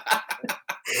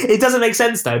 It doesn't make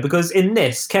sense though, because in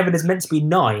this, Kevin is meant to be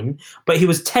 9, but he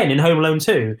was 10 in Home Alone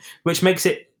 2, which makes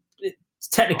it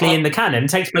technically in the canon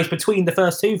takes place between the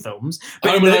first 2 films.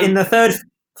 But in the third,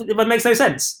 it makes no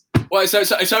sense. Well, so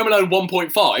it's Home Alone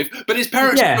 1.5, but his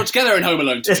parents are still together in Home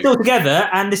Alone 2. They're still together,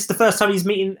 and this is the first time he's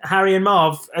meeting Harry and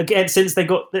Marv again since they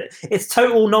got. It's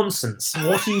total nonsense.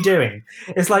 What are you doing?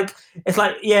 It's like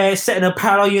it's set in a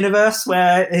parallel universe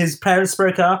where his parents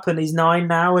broke up and he's 9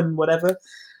 now and whatever.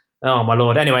 Oh my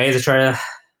lord! Anyway, here's a trailer.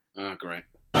 Oh great!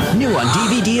 New on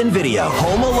DVD and video,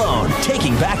 Home Alone,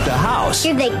 taking back the house.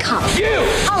 Here they come. You!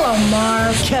 Hello,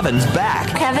 Marv. Kevin's back.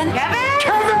 Kevin?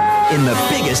 In the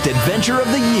biggest adventure of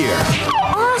the year.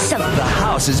 Awesome. The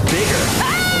house is bigger.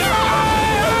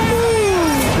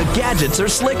 The gadgets are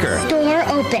slicker. Door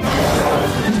open.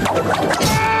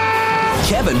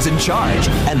 Kevin's in charge,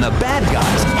 and the bad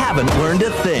guys haven't learned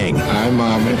a thing. Hi,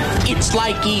 Mommy. It's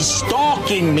like he's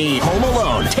stalking me. Home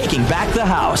Alone, taking back the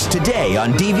house, today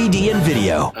on DVD and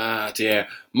video. Ah, dear.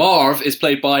 Marv is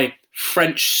played by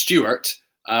French Stewart,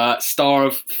 star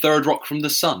of Third Rock from the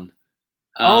Sun.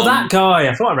 That guy.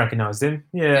 I thought I recognised him.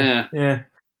 Yeah.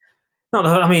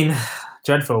 I mean,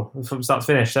 dreadful from start to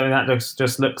finish. I mean, that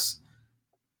just looks...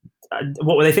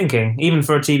 what were they thinking? Even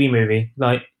for a TV movie,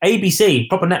 like ABC,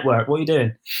 proper network. What are you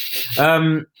doing?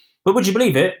 But would you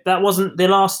believe it? That wasn't the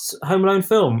last Home Alone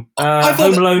film.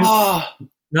 Home Alone. Home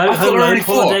Alone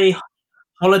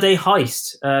Holiday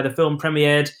Heist. The film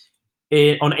premiered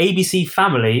on ABC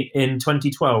Family in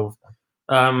 2012.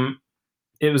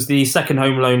 It was the second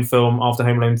Home Alone film after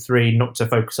Home Alone 3, not to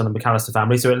focus on the McAllister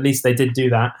family. So at least they did do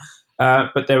that.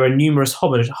 But there were numerous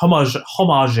homages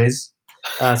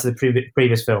to the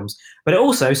previous films. But it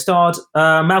also starred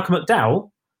Malcolm McDowell,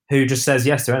 who just says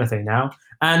yes to anything now,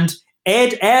 and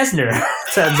Ed Asner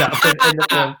turns up in the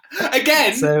film.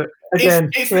 Again,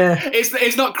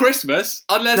 it's not Christmas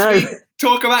unless we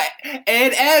talk about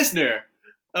Ed Asner.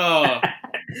 Oh,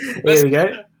 here we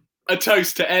go. A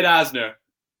toast to Ed Asner.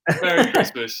 Merry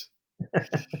Christmas.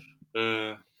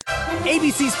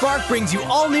 ABC Spark brings you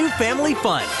all new family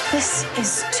fun. This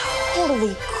is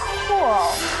totally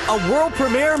cool. A world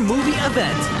premiere movie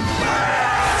event.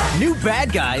 New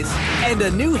bad guys and a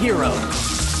new hero.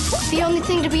 The only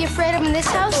thing to be afraid of in this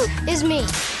house is me.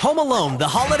 Home Alone, The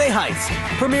Holiday Heist.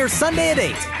 Premieres Sunday at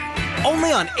 8.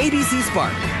 Only on ABC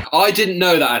Spark. I didn't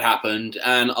know that had happened,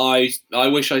 and I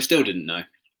wish I still didn't know.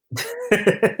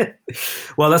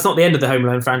 Well, that's not the end of the Home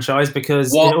Alone franchise,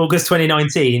 because in August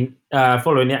 2019,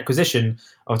 following the acquisition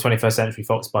of 21st Century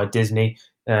Fox by Disney,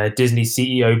 Disney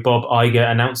CEO Bob Iger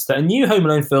announced that a new Home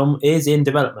Alone film is in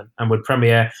development and would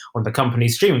premiere on the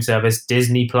company's streaming service,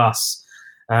 Disney+.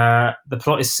 The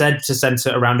plot is said to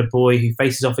centre around a boy who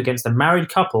faces off against a married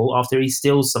couple after he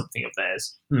steals something of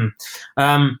theirs.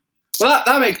 Well,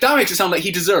 that makes it sound like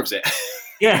he deserves it.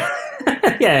 Yeah.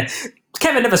 Yeah.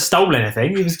 Kevin never stole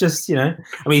anything. He was just,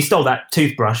 he stole that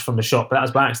toothbrush from the shop, but that was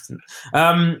by accident.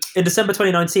 In December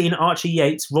 2019, Archie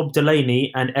Yates, Rob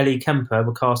Delaney, and Ellie Kemper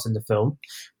were cast in the film.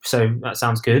 So that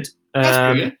sounds good. That's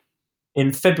pretty good.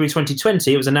 In February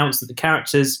 2020, it was announced that the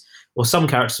characters, or some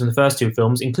characters from the first two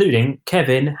films, including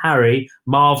Kevin, Harry,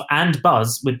 Marv, and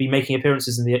Buzz, would be making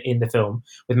appearances in the film,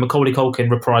 with Macaulay Culkin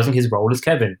reprising his role as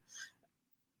Kevin,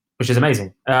 which is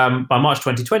amazing. By March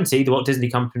 2020, the Walt Disney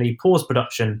Company paused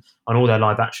production on all their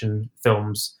live-action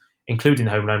films, including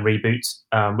the Home Alone reboot,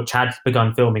 which had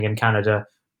begun filming in Canada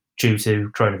due to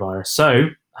coronavirus. So,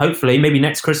 hopefully, maybe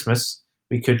next Christmas,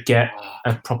 we could get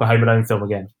a proper Home Alone film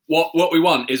again. What we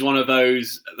want is one of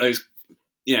those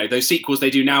sequels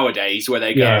they do nowadays where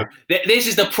they go, this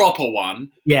is the proper one.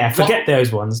 Yeah, forget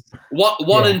those ones.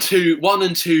 One and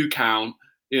two count.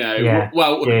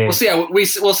 We'll see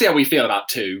how we feel about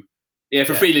 2. Yeah, if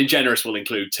we're feeling generous, we'll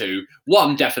include 2.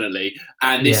 1 definitely,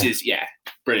 and this is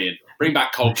brilliant. Bring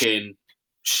back Culkin.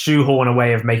 Shoehorn a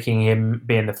way of making him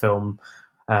be in the film.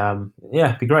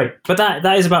 Be great. But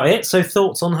that is about it. So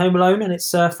thoughts on Home Alone and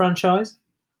its franchise?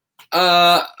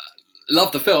 Love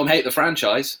the film, hate the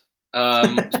franchise.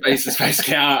 It's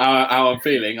basically how I'm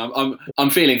feeling. I'm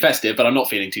feeling festive, but I'm not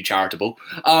feeling too charitable.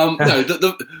 No,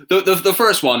 the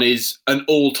first one is an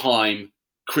all-time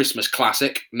Christmas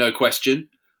classic, no question.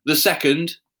 The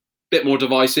second, bit more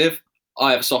divisive.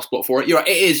 I have a soft spot for it. You're right,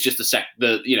 it is just the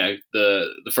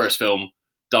first film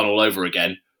done all over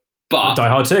again. But Die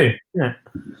Hard 2. Yeah.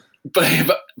 But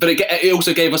it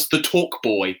also gave us the Talk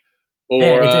Boy,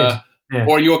 or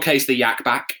in your case, the Yak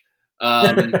Back.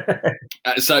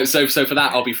 So for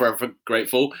that, I'll be forever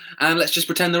grateful. And let's just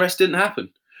pretend the rest didn't happen.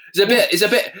 It's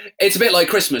a bit like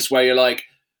Christmas, where you're like,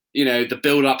 the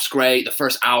build-up's great, the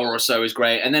first hour or so is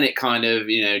great, and then it kind of,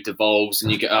 devolves, and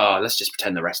you go, let's just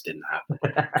pretend the rest didn't happen.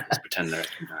 Let's pretend the rest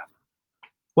didn't happen.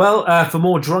 Well, for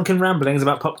more drunken ramblings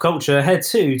about pop culture, head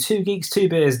to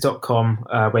twogeeks2beers.com,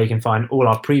 where you can find all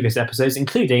our previous episodes,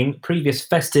 including previous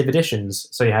festive editions.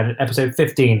 So you had episode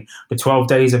 15, The 12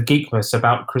 Days of Geekmas,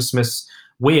 about Christmas,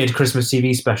 weird Christmas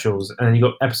TV specials. And then you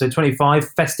got episode 25,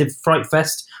 Festive Fright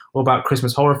Fest, all about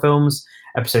Christmas horror films.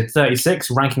 Episode 36,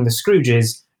 Ranking the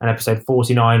Scrooges. And episode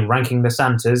 49, Ranking the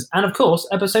Santas. And of course,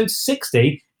 episode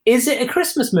 60, Is It a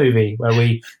Christmas Movie? Where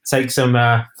we take some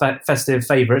festive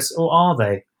favourites, or are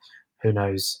they? Who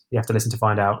knows? You have to listen to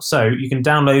find out. So you can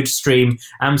download, stream,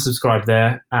 and subscribe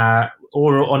there,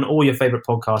 or on all your favourite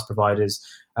podcast providers.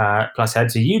 Plus, head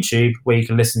to YouTube, where you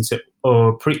can listen to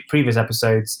previous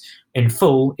episodes in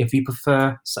full, if you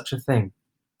prefer such a thing.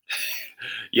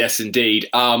 Yes, indeed.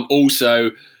 Also,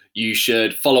 you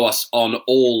should follow us on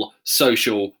all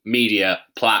social media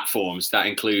platforms. That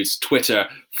includes Twitter,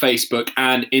 Facebook,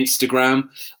 and Instagram.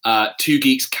 Two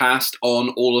Geeks Cast on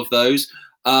all of those.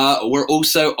 We're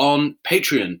also on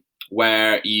Patreon,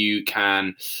 where you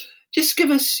can just give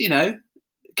us a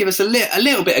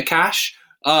little bit of cash,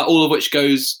 all of which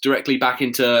goes directly back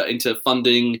into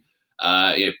funding,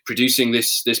 producing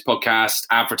this podcast,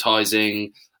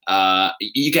 advertising.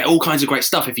 You get all kinds of great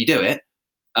stuff if you do it.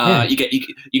 You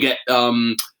get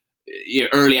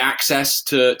early access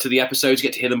to the episodes. You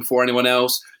get to hear them before anyone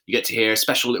else. You get to hear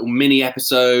special little mini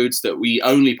episodes that we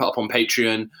only put up on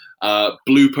Patreon.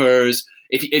 Bloopers.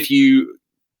 If you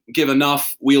give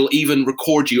enough, we'll even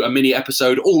record you a mini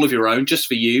episode, all of your own, just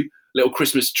for you. Little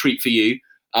Christmas treat for you.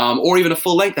 Or even a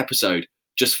full-length episode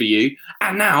just for you.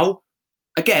 And now,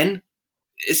 again,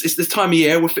 it's this time of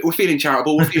year. We're feeling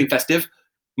charitable. We're feeling festive.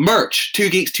 Merch. Two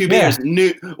Geeks, Two Beers.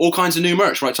 Yeah. All kinds of new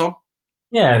merch, right, Tom?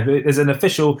 Yeah, there's an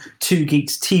official Two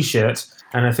Geeks T-shirt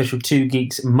and an official Two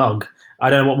Geeks mug. I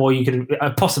don't know what more you could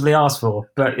possibly ask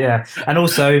for, but yeah. And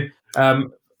also,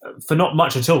 for not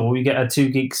much at all, you get a Two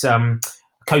Geeks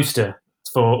coaster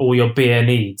for all your beer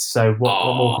needs. So what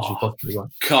more could you possibly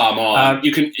want? Come on,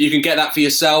 you can get that for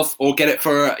yourself, or get it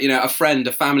for a friend,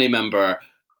 a family member,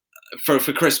 for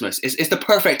Christmas. It's the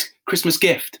perfect Christmas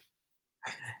gift.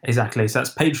 Exactly. So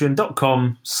that's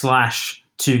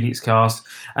patreon.com/2geekscast.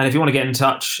 And if you want to get in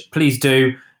touch, please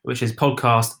do, which is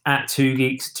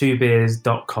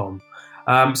podcast@twogeeks2beers.com.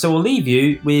 So we'll leave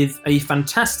you with a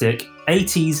fantastic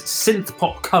 80s synth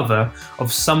pop cover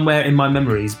of Somewhere in My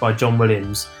Memories by John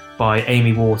Williams by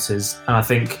Amy Waters. And I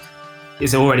think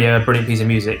it's already a brilliant piece of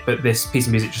music, but this piece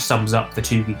of music just sums up the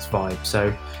Two Geeks vibe.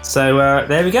 So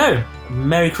there we go.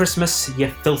 Merry Christmas, you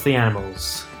filthy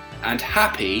animals. And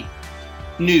Happy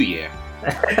New Year.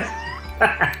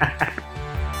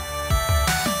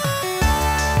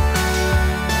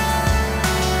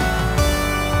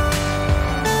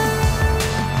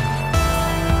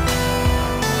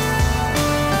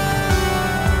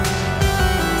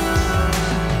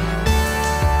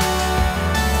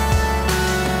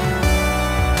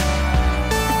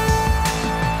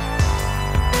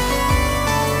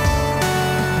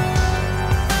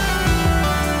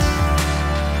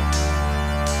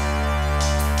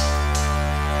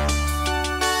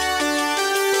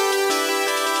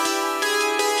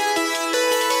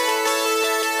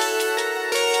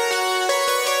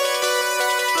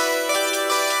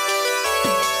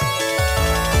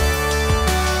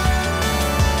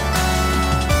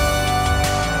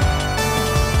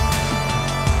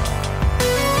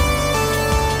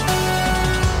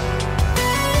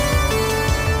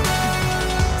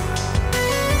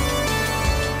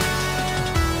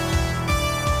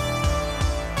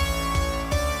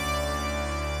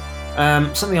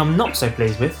 Something I'm not so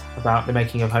pleased with about the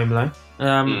making of Home Alone.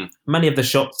 Many of the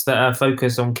shots that are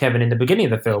focused on Kevin in the beginning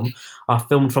of the film are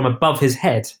filmed from above his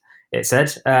head, it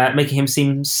said, making him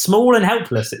seem small and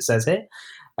helpless, it says here.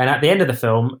 And at the end of the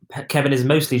film, Kevin is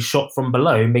mostly shot from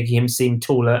below, making him seem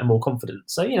taller and more confident.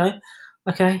 So,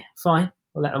 okay, fine,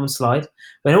 we'll let that one slide.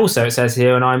 But also, it says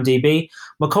here on IMDb,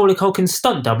 Macaulay Culkin's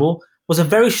stunt double was a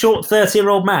very short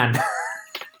 30-year-old man.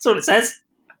 That's all it says.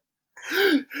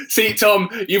 See, Tom,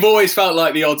 you've always felt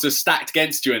like the odds are stacked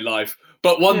against you in life,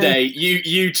 but one day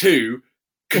you too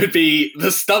could be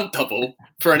the stunt double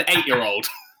for an 8-year-old.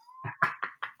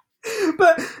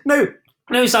 But no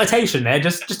citation there,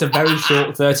 just a very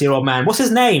short 30-year-old man. What's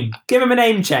his name? Give him a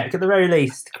name check at the very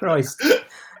least. Christ.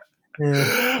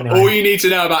 Anyway. All you need to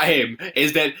know about him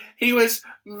is that he was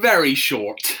very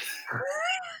short.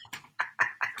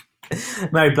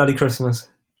 Merry bloody Christmas.